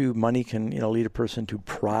person to, money can, lead a person to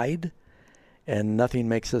pride. And nothing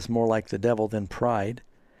makes us more like the devil than pride.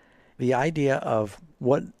 The idea of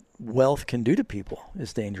what wealth can do to people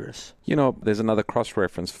is dangerous. There's another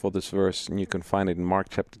cross-reference for this verse, and you can find it in Mark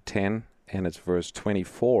chapter 10, and it's verse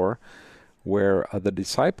 24, where the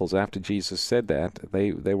disciples, after Jesus said that,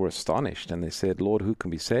 they were astonished, and they said, "Lord, who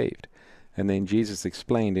can be saved?" And then Jesus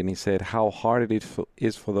explained, and he said, how hard it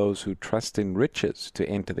is for those who trust in riches to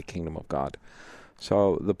enter the kingdom of God.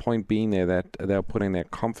 So the point being there that they're putting their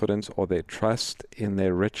confidence or their trust in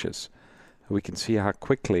their riches. We can see how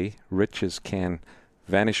quickly riches can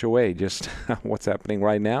vanish away, just what's happening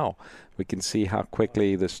right now. We can see how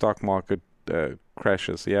quickly the stock market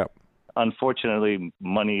crashes. Yeah. Unfortunately,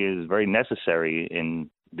 money is very necessary in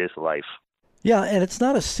this life. Yeah, and it's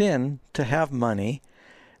not a sin to have money.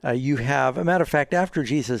 You have, a matter of fact, after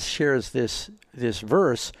Jesus shares this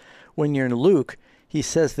verse, when you're in Luke, he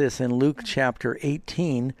says this in Luke chapter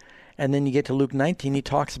 18, and then you get to Luke 19, he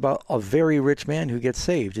talks about a very rich man who gets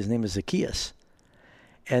saved. His name is Zacchaeus.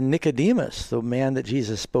 And Nicodemus, the man that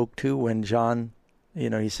Jesus spoke to when John,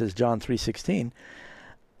 he says John 3:16,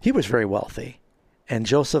 he was very wealthy. And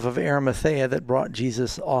Joseph of Arimathea that brought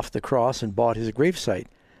Jesus off the cross and bought his gravesite.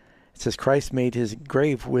 It says Christ made his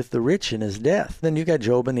grave with the rich in his death. Then you got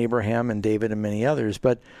Job and Abraham and David and many others.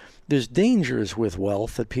 But there's dangers with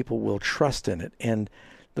wealth that people will trust in it. And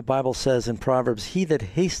the Bible says in Proverbs, he that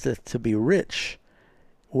hasteth to be rich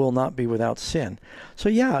will not be without sin. So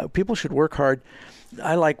yeah, people should work hard.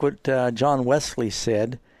 I like what John Wesley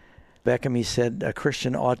said. Beckham, he said, a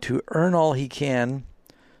Christian ought to earn all he can,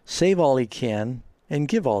 save all he can, and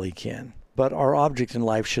give all he can. But our object in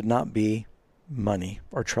life should not be money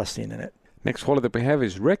or trusting in it. Next caller that we have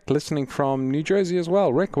is Rick, listening from New Jersey as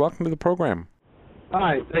well. Rick, welcome to the program.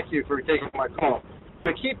 Hi, thank you for taking my call.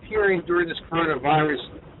 I keep hearing during this coronavirus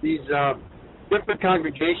these different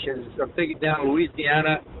congregations. I'm thinking down in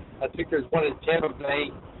Louisiana. I think there's one in Tampa Bay.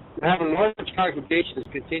 Having large congregations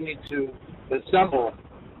continue to assemble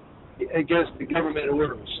against the government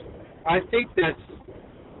orders. I think it's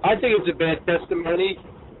a bad testimony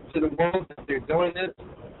to the world that they're doing this,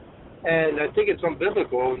 and I think it's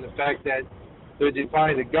unbiblical in the fact that they're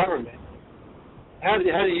defying the government. How do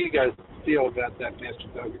you guys feel about that, Pastor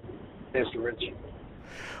Doug, Pastor Rich?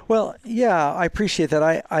 Well, yeah, I appreciate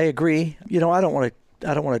that. I agree. I don't want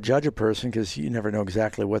to judge a person because you never know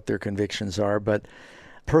exactly what their convictions are. But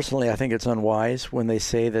personally, I think it's unwise when they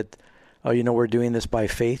say that, we're doing this by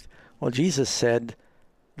faith. Well, Jesus said,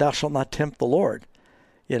 "Thou shalt not tempt the Lord."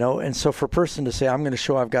 And so for a person to say, "I'm going to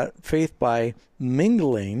show I've got faith by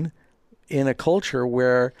mingling in a culture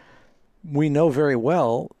where we know very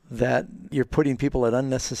well that you're putting people at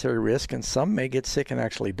unnecessary risk, and some may get sick and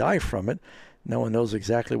actually die from it." No one knows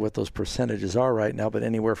exactly what those percentages are right now, but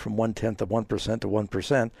anywhere from 0.1% to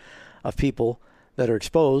 1% of people that are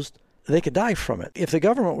exposed, they could die from it. If the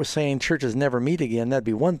government was saying churches never meet again, that'd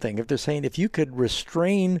be one thing. If they're saying if you could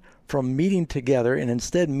restrain from meeting together and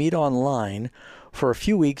instead meet online for a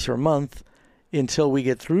few weeks or a month until we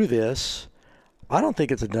get through this, I don't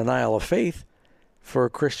think it's a denial of faith for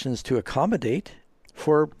Christians to accommodate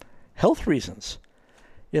for health reasons.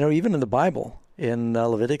 Even in the Bible, in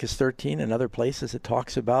Leviticus 13 and other places, it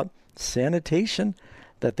talks about sanitation,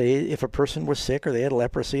 that if a person was sick or they had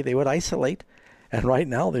leprosy, they would isolate. And right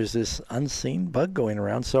now there's this unseen bug going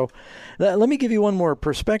around. So let me give you one more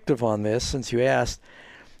perspective on this since you asked.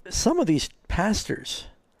 Some of these pastors,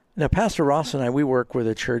 now Pastor Ross and I, we work with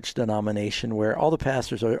a church denomination where all the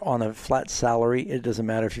pastors are on a flat salary. It doesn't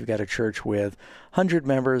matter if you've got a church with 100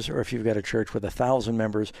 members or if you've got a church with 1,000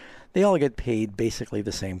 members. They all get paid basically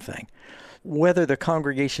the same thing. Whether the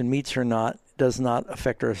congregation meets or not does not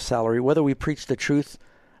affect our salary. Whether we preach the truth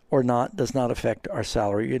or not does not affect our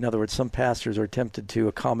salary. In other words, some pastors are tempted to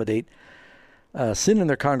accommodate sin in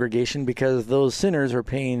their congregation because those sinners are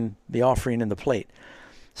paying the offering and the plate.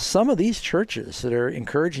 Some of these churches that are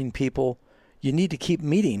encouraging people, you need to keep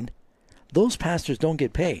meeting, those pastors don't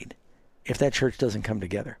get paid if that church doesn't come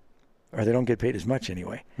together, or they don't get paid as much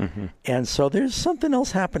anyway. Mm-hmm. And so there's something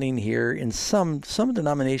else happening here. In some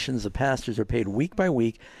denominations, the pastors are paid week by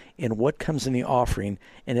week in what comes in the offering,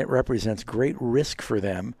 and it represents great risk for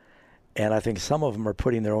them. And I think some of them are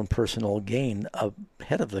putting their own personal gain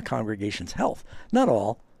ahead of the congregation's health. Not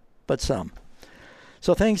all, but some.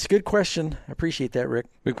 So thanks. Good question. I appreciate that, Rick.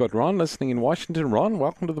 We've got Ron listening in Washington. Ron,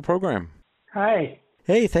 welcome to the program. Hi.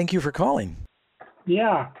 Hey, thank you for calling.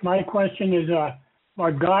 Yeah, my question is,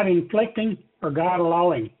 are God inflicting or God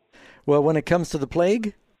allowing? Well, when it comes to the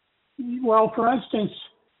plague? Well, for instance,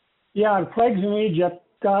 the plagues in Egypt,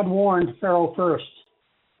 God warned Pharaoh first.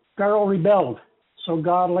 Pharaoh rebelled, so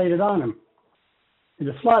God laid it on him. In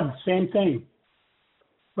the flood, same thing.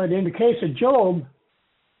 But in the case of Job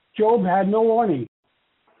had no warning.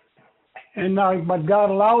 And but God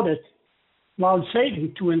allowed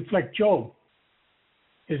Satan to inflict Job.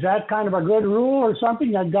 Is that kind of a good rule or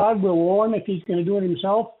something that God will warn if he's going to do it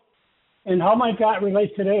himself? And how might that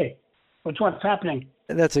relate today? What's happening?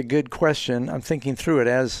 That's a good question. I'm thinking through it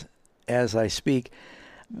as I speak.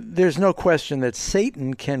 There's no question that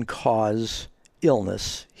Satan can cause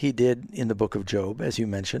illness. He did in the book of Job, as you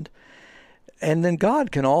mentioned. And then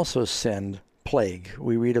God can also send plague.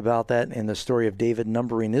 We read about that in the story of David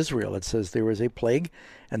numbering Israel. It says there was a plague,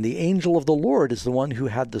 and the angel of the Lord is the one who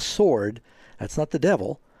had the sword. That's not the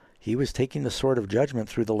devil. He was taking the sword of judgment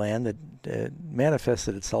through the land that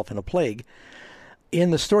manifested itself in a plague.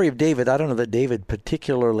 In the story of David, I don't know that David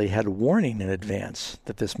particularly had warning in advance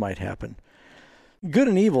that this might happen. Good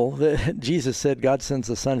and evil, Jesus said God sends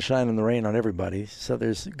the sunshine and the rain on everybody, so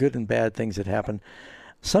there's good and bad things that happen.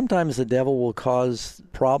 Sometimes the devil will cause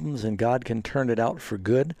problems and God can turn it out for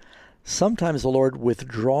good. Sometimes the Lord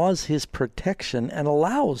withdraws his protection and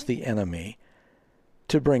allows the enemy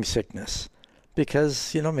to bring sickness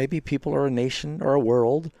because, maybe people or a nation or a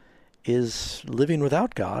world is living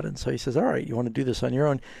without God. And so he says, all right, you want to do this on your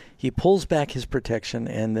own. He pulls back his protection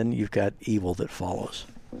and then you've got evil that follows.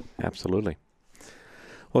 Absolutely.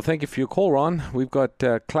 Well, thank you for your call, Ron. We've got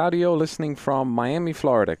Claudio listening from Miami,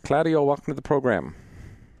 Florida. Claudio, welcome to the program.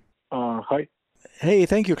 Hi. Hey,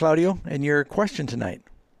 thank you, Claudio. And your question tonight?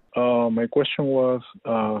 My question was,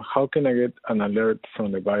 how can I get an alert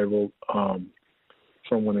from the Bible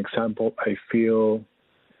from an example I feel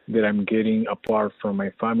that I'm getting apart from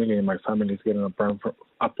my family and my family is getting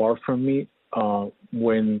apart from me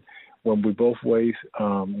when we both ways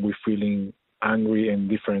we're feeling angry in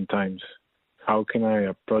different times? How can I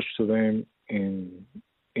approach to them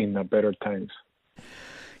in a better times?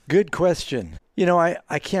 Good question.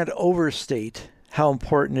 I can't overstate how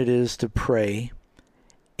important it is to pray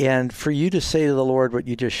and for you to say to the Lord what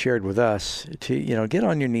you just shared with us, to, get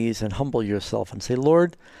on your knees and humble yourself and say,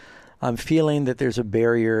 Lord, I'm feeling that there's a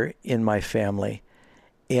barrier in my family,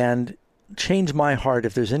 and change my heart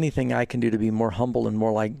if there's anything I can do to be more humble and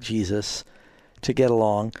more like Jesus to get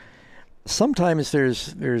along. Sometimes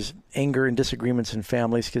there's anger and disagreements in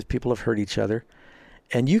families because people have hurt each other.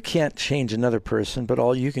 And you can't change another person, but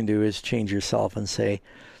all you can do is change yourself and say,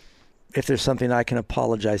 if there's something I can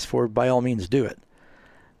apologize for, by all means do it.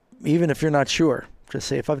 Even if you're not sure, just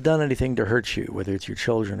say, if I've done anything to hurt you, whether it's your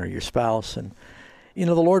children or your spouse. And,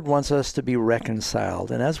 the Lord wants us to be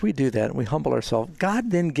reconciled. And as we do that and we humble ourselves,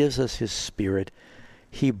 God then gives us his Spirit.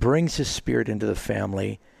 He brings his Spirit into the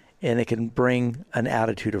family, and it can bring an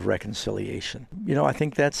attitude of reconciliation. I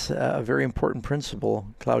think that's a very important principle,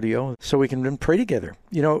 Claudio, so we can then pray together.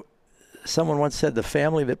 Someone once said the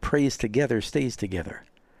family that prays together stays together.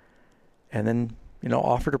 And then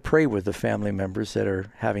offer to pray with the family members that are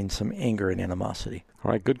having some anger and animosity.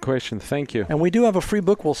 All right, good question. Thank you. And we do have a free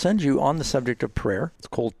book we'll send you on the subject of prayer. It's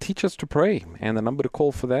called Teach Us to Pray, and the number to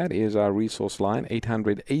call for that is our resource line,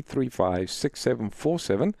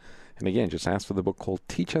 800-835-6747. And again, just ask for the book called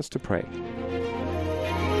Teach Us to Pray.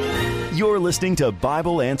 You're listening to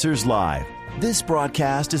Bible Answers Live. This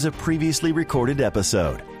broadcast is a previously recorded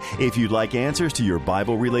episode. If you'd like answers to your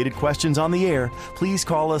Bible-related questions on the air, please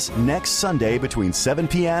call us next Sunday between 7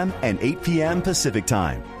 p.m. and 8 p.m. Pacific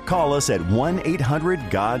Time. Call us at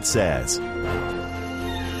 1-800-GOD-SAYS.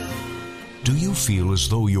 Do you feel as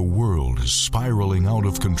though your world is spiraling out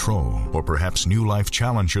of control, or perhaps new life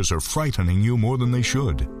challenges are frightening you more than they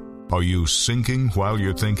should? Are you sinking while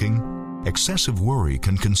you're thinking? Excessive worry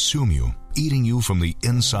can consume you, eating you from the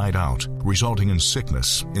inside out, resulting in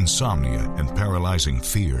sickness, insomnia, and paralyzing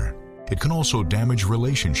fear. It can also damage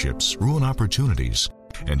relationships, ruin opportunities,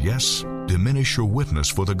 and yes, diminish your witness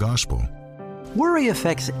for the gospel. Worry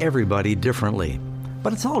affects everybody differently,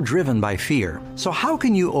 but it's all driven by fear. So how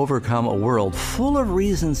can you overcome a world full of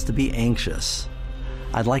reasons to be anxious?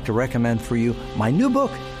 I'd like to recommend for you my new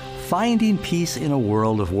book, Finding Peace in a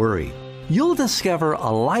World of Worry. You'll discover a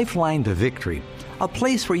lifeline to victory, a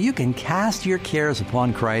place where you can cast your cares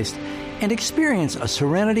upon Christ and experience a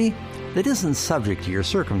serenity that isn't subject to your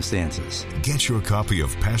circumstances. Get your copy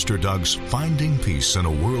of Pastor Doug's Finding Peace in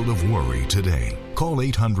a World of Worry today. Call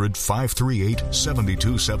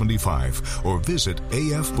 800-538-7275 or visit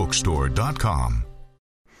afbookstore.com.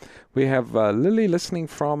 We have Lily listening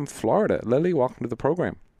from Florida. Lily, welcome to the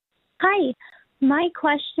program. Hi. My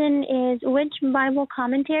question is, which Bible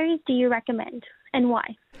commentaries do you recommend and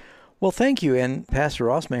why? Well, thank you. And Pastor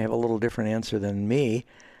Ross may have a little different answer than me.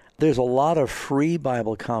 There's a lot of free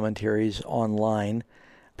Bible commentaries online.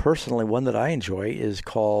 Personally, one that I enjoy is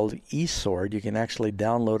called ENCORE. You can actually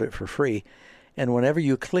download it for free. And whenever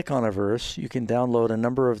you click on a verse, you can download a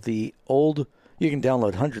number of the old. You can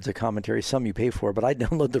download hundreds of commentaries, some you pay for, but I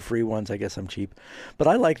download the free ones. I guess I'm cheap. But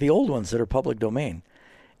I like the old ones that are public domain.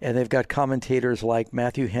 And they've got commentators like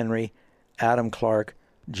Matthew Henry, Adam Clark,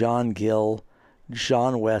 John Gill,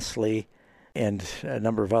 John Wesley, and a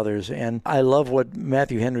number of others. And I love what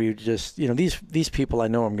Matthew Henry just, these people, I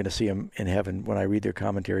know I'm going to see them in heaven when I read their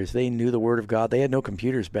commentaries. They knew the Word of God. They had no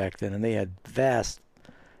computers back then, and they had vast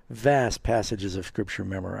passages of Scripture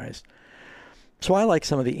memorized. So I like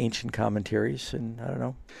some of the ancient commentaries, and I don't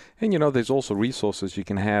know. And there's also resources you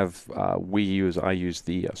can have. I use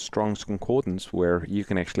the Strong's Concordance, where you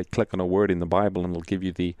can actually click on a word in the Bible and it'll give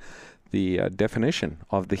you the definition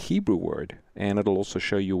of the Hebrew word, and it'll also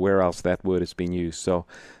show you where else that word has been used. So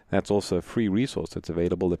that's also a free resource that's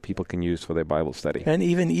available that people can use for their Bible study. And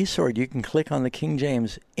even eSword, you can click on the King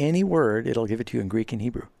James, any word, it'll give it to you in Greek and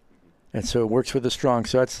Hebrew. And so it works with the Strong.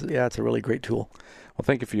 So it's a really great tool. Well,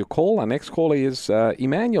 thank you for your call. Our next caller is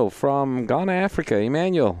Emmanuel from Ghana, Africa.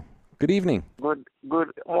 Emmanuel, good evening. Good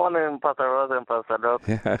morning, Pastor Ross and Pastor Doug.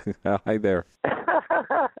 Yeah, hi there.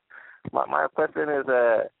 My question is,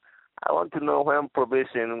 I want to know when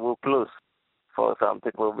probation will close for some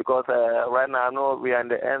people, because right now I know we are in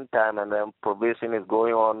the end time and then probation is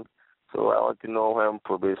going on. So I want to know when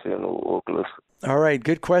probation will close. All right,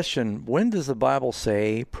 good question. When does the Bible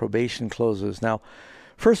say probation closes? Now,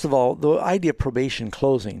 first of all, the idea of probation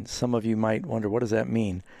closing, some of you might wonder, what does that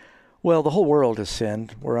mean? Well, the whole world has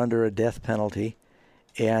sinned. We're under a death penalty.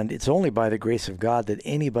 And it's only by the grace of God that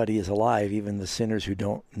anybody is alive, even the sinners who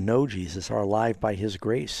don't know Jesus are alive by His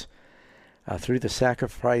grace. Through the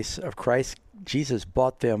sacrifice of Christ, Jesus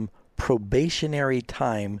bought them probationary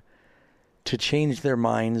time to change their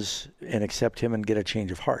minds and accept Him and get a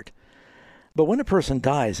change of heart. But when a person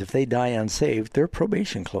dies, if they die unsaved, their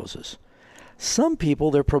probation closes. Some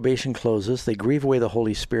people, their probation closes, they grieve away the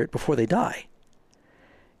Holy Spirit before they die.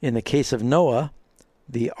 In the case of Noah,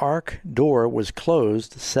 the ark door was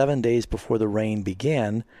closed 7 days before the rain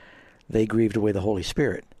began. They grieved away the Holy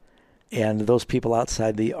Spirit. And those people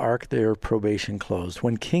outside the ark, their probation closed.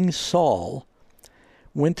 When King Saul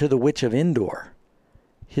went to the witch of Endor,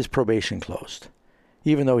 his probation closed,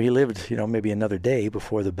 even though he lived, maybe another day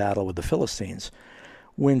before the battle with the Philistines.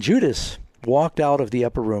 When Judas walked out of the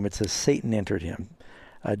upper room, it says Satan entered him.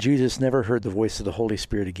 Judas never heard the voice of the Holy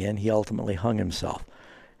Spirit again. He ultimately hung himself.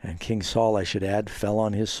 And King Saul, I should add, fell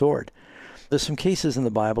on his sword. There's some cases in the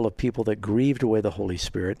Bible of people that grieved away the Holy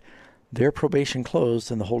Spirit. Their probation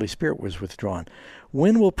closed and the Holy Spirit was withdrawn.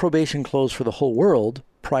 When will probation close for the whole world?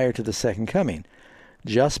 Prior to the second coming.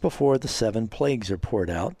 Just before the 7 plagues are poured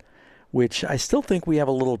out, which I still think we have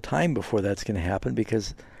a little time before that's going to happen,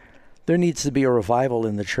 because there needs to be a revival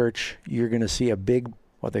in the church. You're going to see a big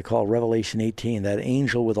what they call Revelation 18, that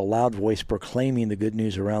angel with a loud voice proclaiming the good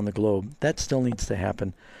news around the globe. That still needs to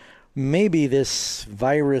happen. Maybe this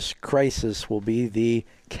virus crisis will be the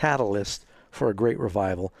catalyst for a great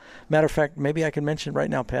revival. Matter of fact, maybe I can mention right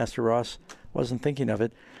now, Pastor Ross, wasn't thinking of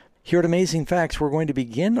it. Here at Amazing Facts, we're going to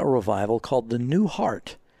begin a revival called The New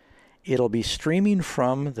Heart. It'll be streaming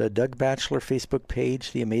from the Doug Batchelor Facebook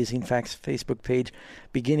page, the Amazing Facts Facebook page,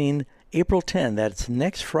 beginning April 10. That's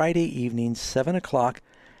next Friday evening, 7 o'clock,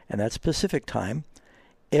 and that's Pacific time.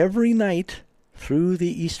 Every night through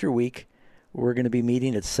the Easter week, we're going to be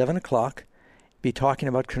meeting at 7 o'clock, be talking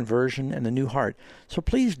about conversion and the new heart. So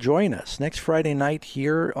please join us next Friday night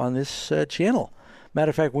here on this channel. Matter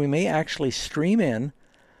of fact, we may actually stream in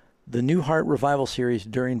the New Heart Revival Series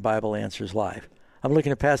during Bible Answers Live. I'm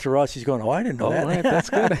looking at Pastor Ross. He's going, I didn't know that. Right, that's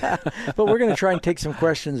good. But we're going to try and take some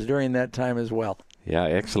questions during that time as well. Yeah,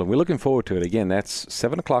 excellent. We're looking forward to it. Again, that's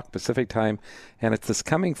 7 o'clock Pacific time, and it's this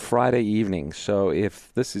coming Friday evening. So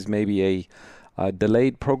if this is maybe a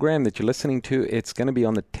delayed program that you're listening to, it's going to be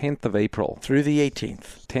on the 10th of April. Through the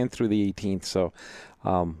 18th. 10th through the 18th. So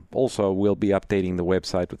also we'll be updating the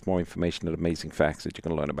website with more information and amazing facts that you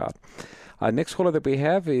can learn about. Next caller that we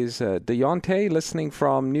have is Deontay, listening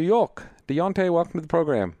from New York. Deontay, welcome to the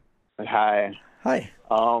program. Hi. Hi.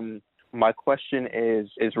 My question is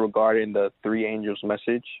regarding the three angels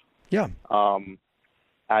message. Yeah.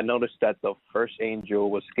 I noticed that the first angel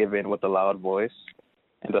was given with a loud voice,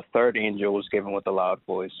 and the third angel was given with a loud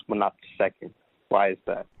voice, but not the second. Why is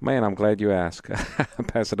that? Man, I'm glad you asked.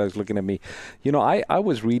 Pastor Doug's looking at me. You know, I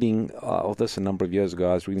was reading this a number of years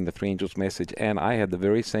ago. I was reading the three angels message, and I had the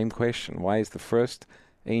very same question. Why is the first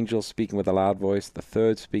angel speaking with a loud voice, the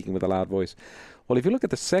third speaking with a loud voice? Well, if you look at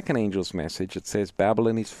the second angel's message, it says,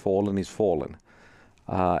 Babylon is fallen, is fallen.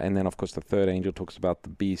 And then, of course, the third angel talks about the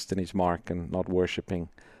beast and his mark and not worshiping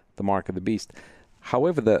the mark of the beast.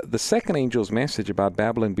 However, the second angel's message about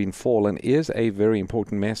Babylon being fallen is a very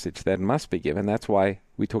important message that must be given. That's why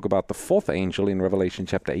we talk about the fourth angel in Revelation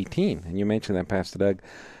chapter 18. And you mentioned that, Pastor Doug,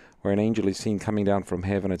 where an angel is seen coming down from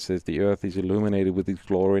heaven. It says, the earth is illuminated with his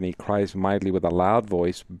glory, and he cries mightily with a loud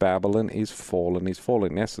voice, Babylon is fallen, is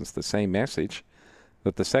fallen. In essence, the same message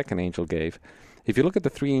that the second angel gave. If you look at the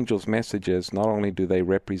three angels' messages, not only do they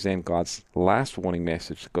represent God's last warning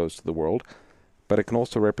message that goes to the world, but it can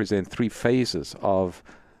also represent three phases of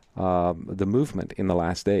the movement in the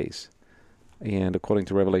last days. And according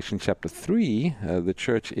to Revelation chapter 3, the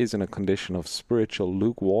church is in a condition of spiritual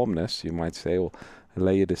lukewarmness, you might say, or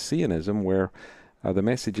Laodiceanism, where the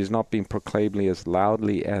message is not being proclaimed as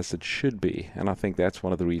loudly as it should be. And I think that's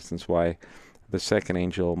one of the reasons why the second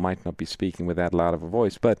angel might not be speaking with that loud of a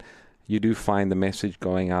voice. But you do find the message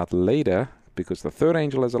going out later, because the third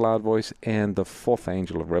angel has a loud voice and the fourth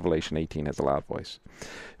angel of Revelation 18 has a loud voice.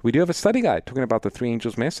 We do have a study guide talking about the three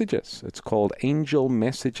angels' messages. It's called Angel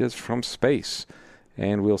Messages from Space.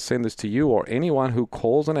 And we'll send this to you or anyone who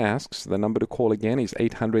calls and asks. The number to call again is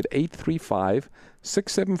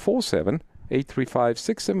 800-835-6747,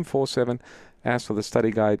 835-6747. Ask for the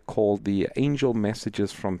study guide called the Angel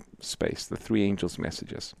Messages from Space, the three angels'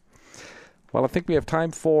 messages. Well, I think we have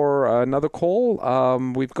time for another call.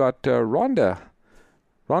 We've got Rhonda.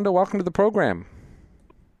 Rhonda, welcome to the program.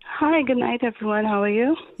 Hi, good night, everyone. How are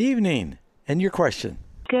you? Evening. And your question?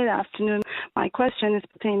 Good afternoon. My question is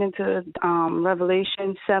pertaining to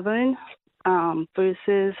Revelation 7,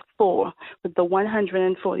 verses 4, with the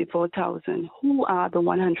 144,000. Who are the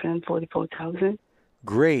 144,000?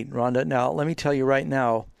 Great, Rhonda. Now, let me tell you right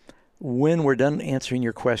now, when we're done answering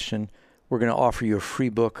your question, we're going to offer you a free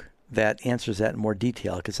book that answers that in more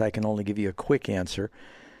detail, because I can only give you a quick answer.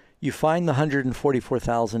 You find the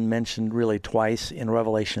 144,000 mentioned really twice in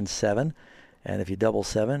Revelation 7, and if you double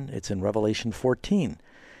 7, it's in Revelation 14.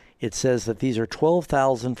 It says that these are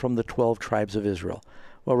 12,000 from the 12 tribes of Israel.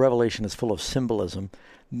 Well, Revelation is full of symbolism.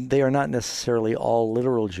 They are not necessarily all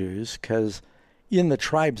literal Jews, because in the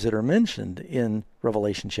tribes that are mentioned in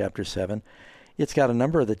Revelation chapter 7, it's got a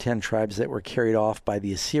number of the 10 tribes that were carried off by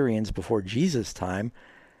the Assyrians before Jesus' time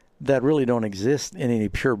that really don't exist in any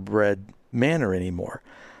purebred manner anymore.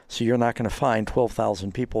 So you're not going to find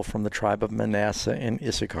 12,000 people from the tribe of Manasseh and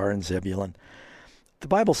Issachar and Zebulun. The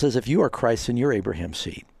Bible says if you are Christ, then you're Abraham's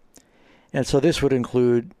seed. And so this would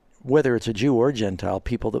include, whether it's a Jew or Gentile,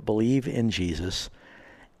 people that believe in Jesus.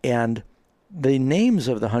 And the names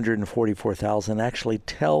of the 144,000 actually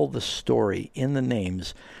tell the story in the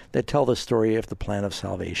names that tell the story of the plan of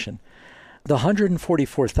salvation. The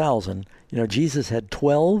 144,000, Jesus had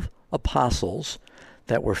 12 apostles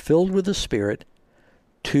that were filled with the Spirit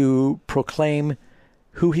to proclaim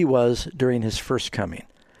who he was during his first coming.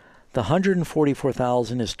 The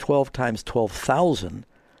 144,000 is 12 times 12,000,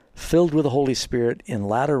 filled with the Holy Spirit in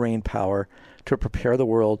latter rain power to prepare the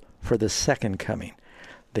world for the second coming.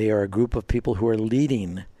 They are a group of people who are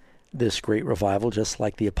leading this great revival, just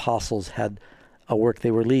like the apostles had a work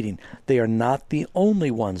they were leading. They are not the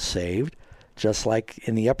only ones saved. Just like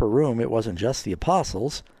in the upper room, it wasn't just the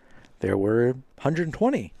apostles. There were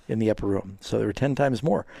 120 in the upper room, so there were 10 times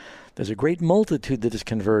more. There's a great multitude that is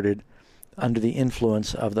converted under the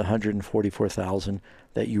influence of the 144,000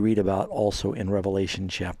 that you read about also in Revelation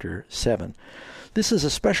chapter 7. This is a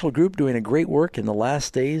special group doing a great work in the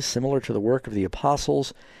last days, similar to the work of the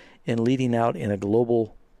apostles, in leading out in a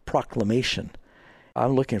global proclamation.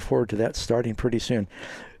 I'm looking forward to that starting pretty soon.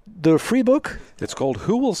 The free book? It's called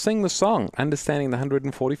Who Will Sing the Song? Understanding the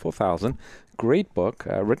 144,000. Great book,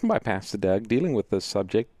 written by Pastor Doug, dealing with this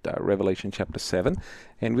subject, Revelation chapter 7.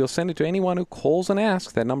 And we'll send it to anyone who calls and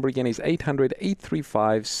asks. That number again is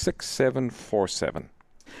 800-835-6747.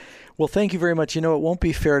 Well, thank you very much. You know, it won't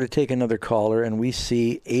be fair to take another caller, and we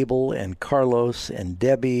see Abel and Carlos and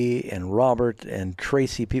Debbie and Robert and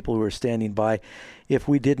Tracy, people who are standing by. If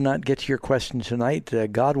we did not get to your question tonight,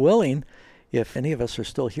 God willing, if any of us are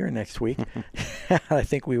still here next week, I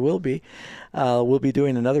think we will be, we'll be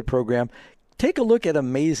doing another program. Take a look at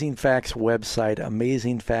Amazing Facts website,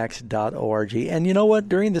 amazingfacts.org. And you know what?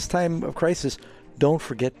 During this time of crisis, don't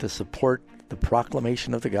forget to support the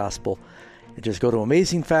proclamation of the gospel. And just go to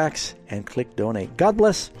Amazing Facts and click Donate. God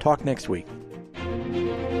bless. Talk next week.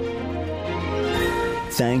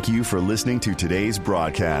 Thank you for listening to today's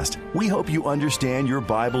broadcast. We hope you understand your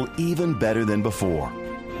Bible even better than before.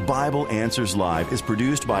 Bible Answers Live is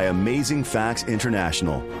produced by Amazing Facts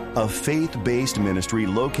International, a faith-based ministry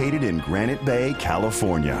located in Granite Bay,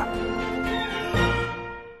 California.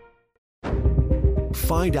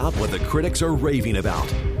 Find out what the critics are raving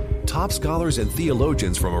about. Top scholars and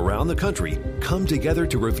theologians from around the country come together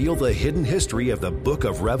to reveal the hidden history of the book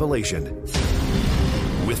of Revelation.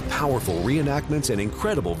 With powerful reenactments and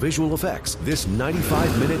incredible visual effects, this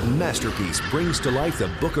 95-minute masterpiece brings to life the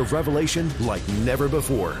book of Revelation like never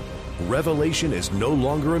before. Revelation is no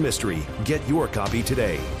longer a mystery. Get your copy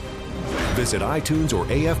today. Visit iTunes or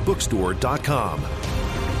afbookstore.com.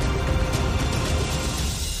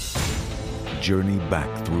 Journey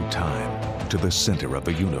back through time to the center of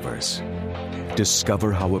the universe.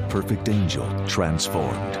 Discover how a perfect angel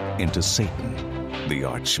transformed into Satan, the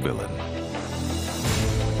arch-villain.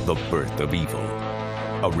 The birth of evil,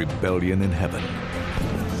 a rebellion in heaven,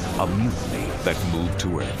 a mutiny that moved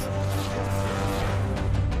to earth.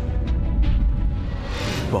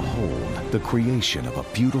 Behold the creation of a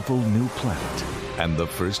beautiful new planet and the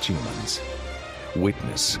first humans.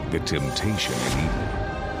 Witness the temptation in Eden.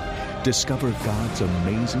 Discover God's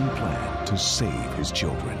amazing plan to save His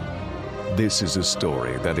children. This is a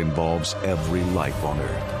story that involves every life on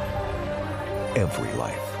earth. Every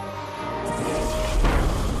life.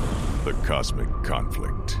 The cosmic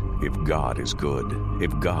conflict. If God is good,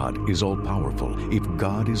 if God is all-powerful, if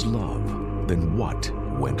God is love, then what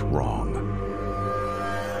went wrong?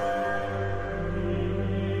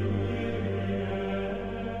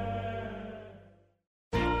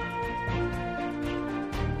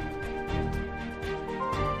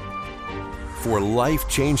 For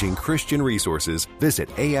life-changing Christian resources, visit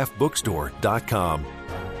afbookstore.com.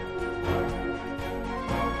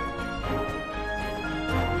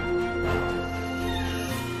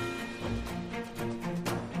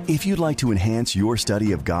 If you'd like to enhance your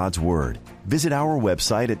study of God's Word, visit our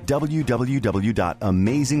website at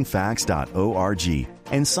www.amazingfacts.org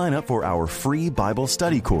and sign up for our free Bible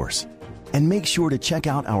study course. And make sure to check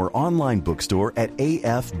out our online bookstore at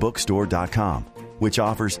afbookstore.com, which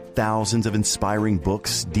offers thousands of inspiring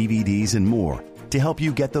books, DVDs, and more to help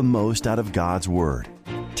you get the most out of God's Word.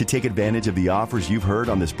 To take advantage of the offers you've heard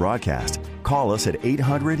on this broadcast, call us at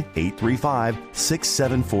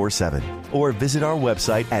 800-835-6747 or visit our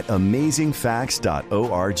website at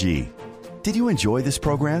amazingfacts.org. Did you enjoy this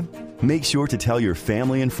program? Make sure to tell your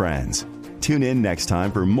family and friends. Tune in next time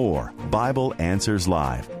for more Bible Answers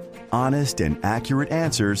Live. Honest and accurate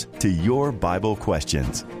answers to your Bible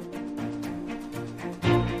questions.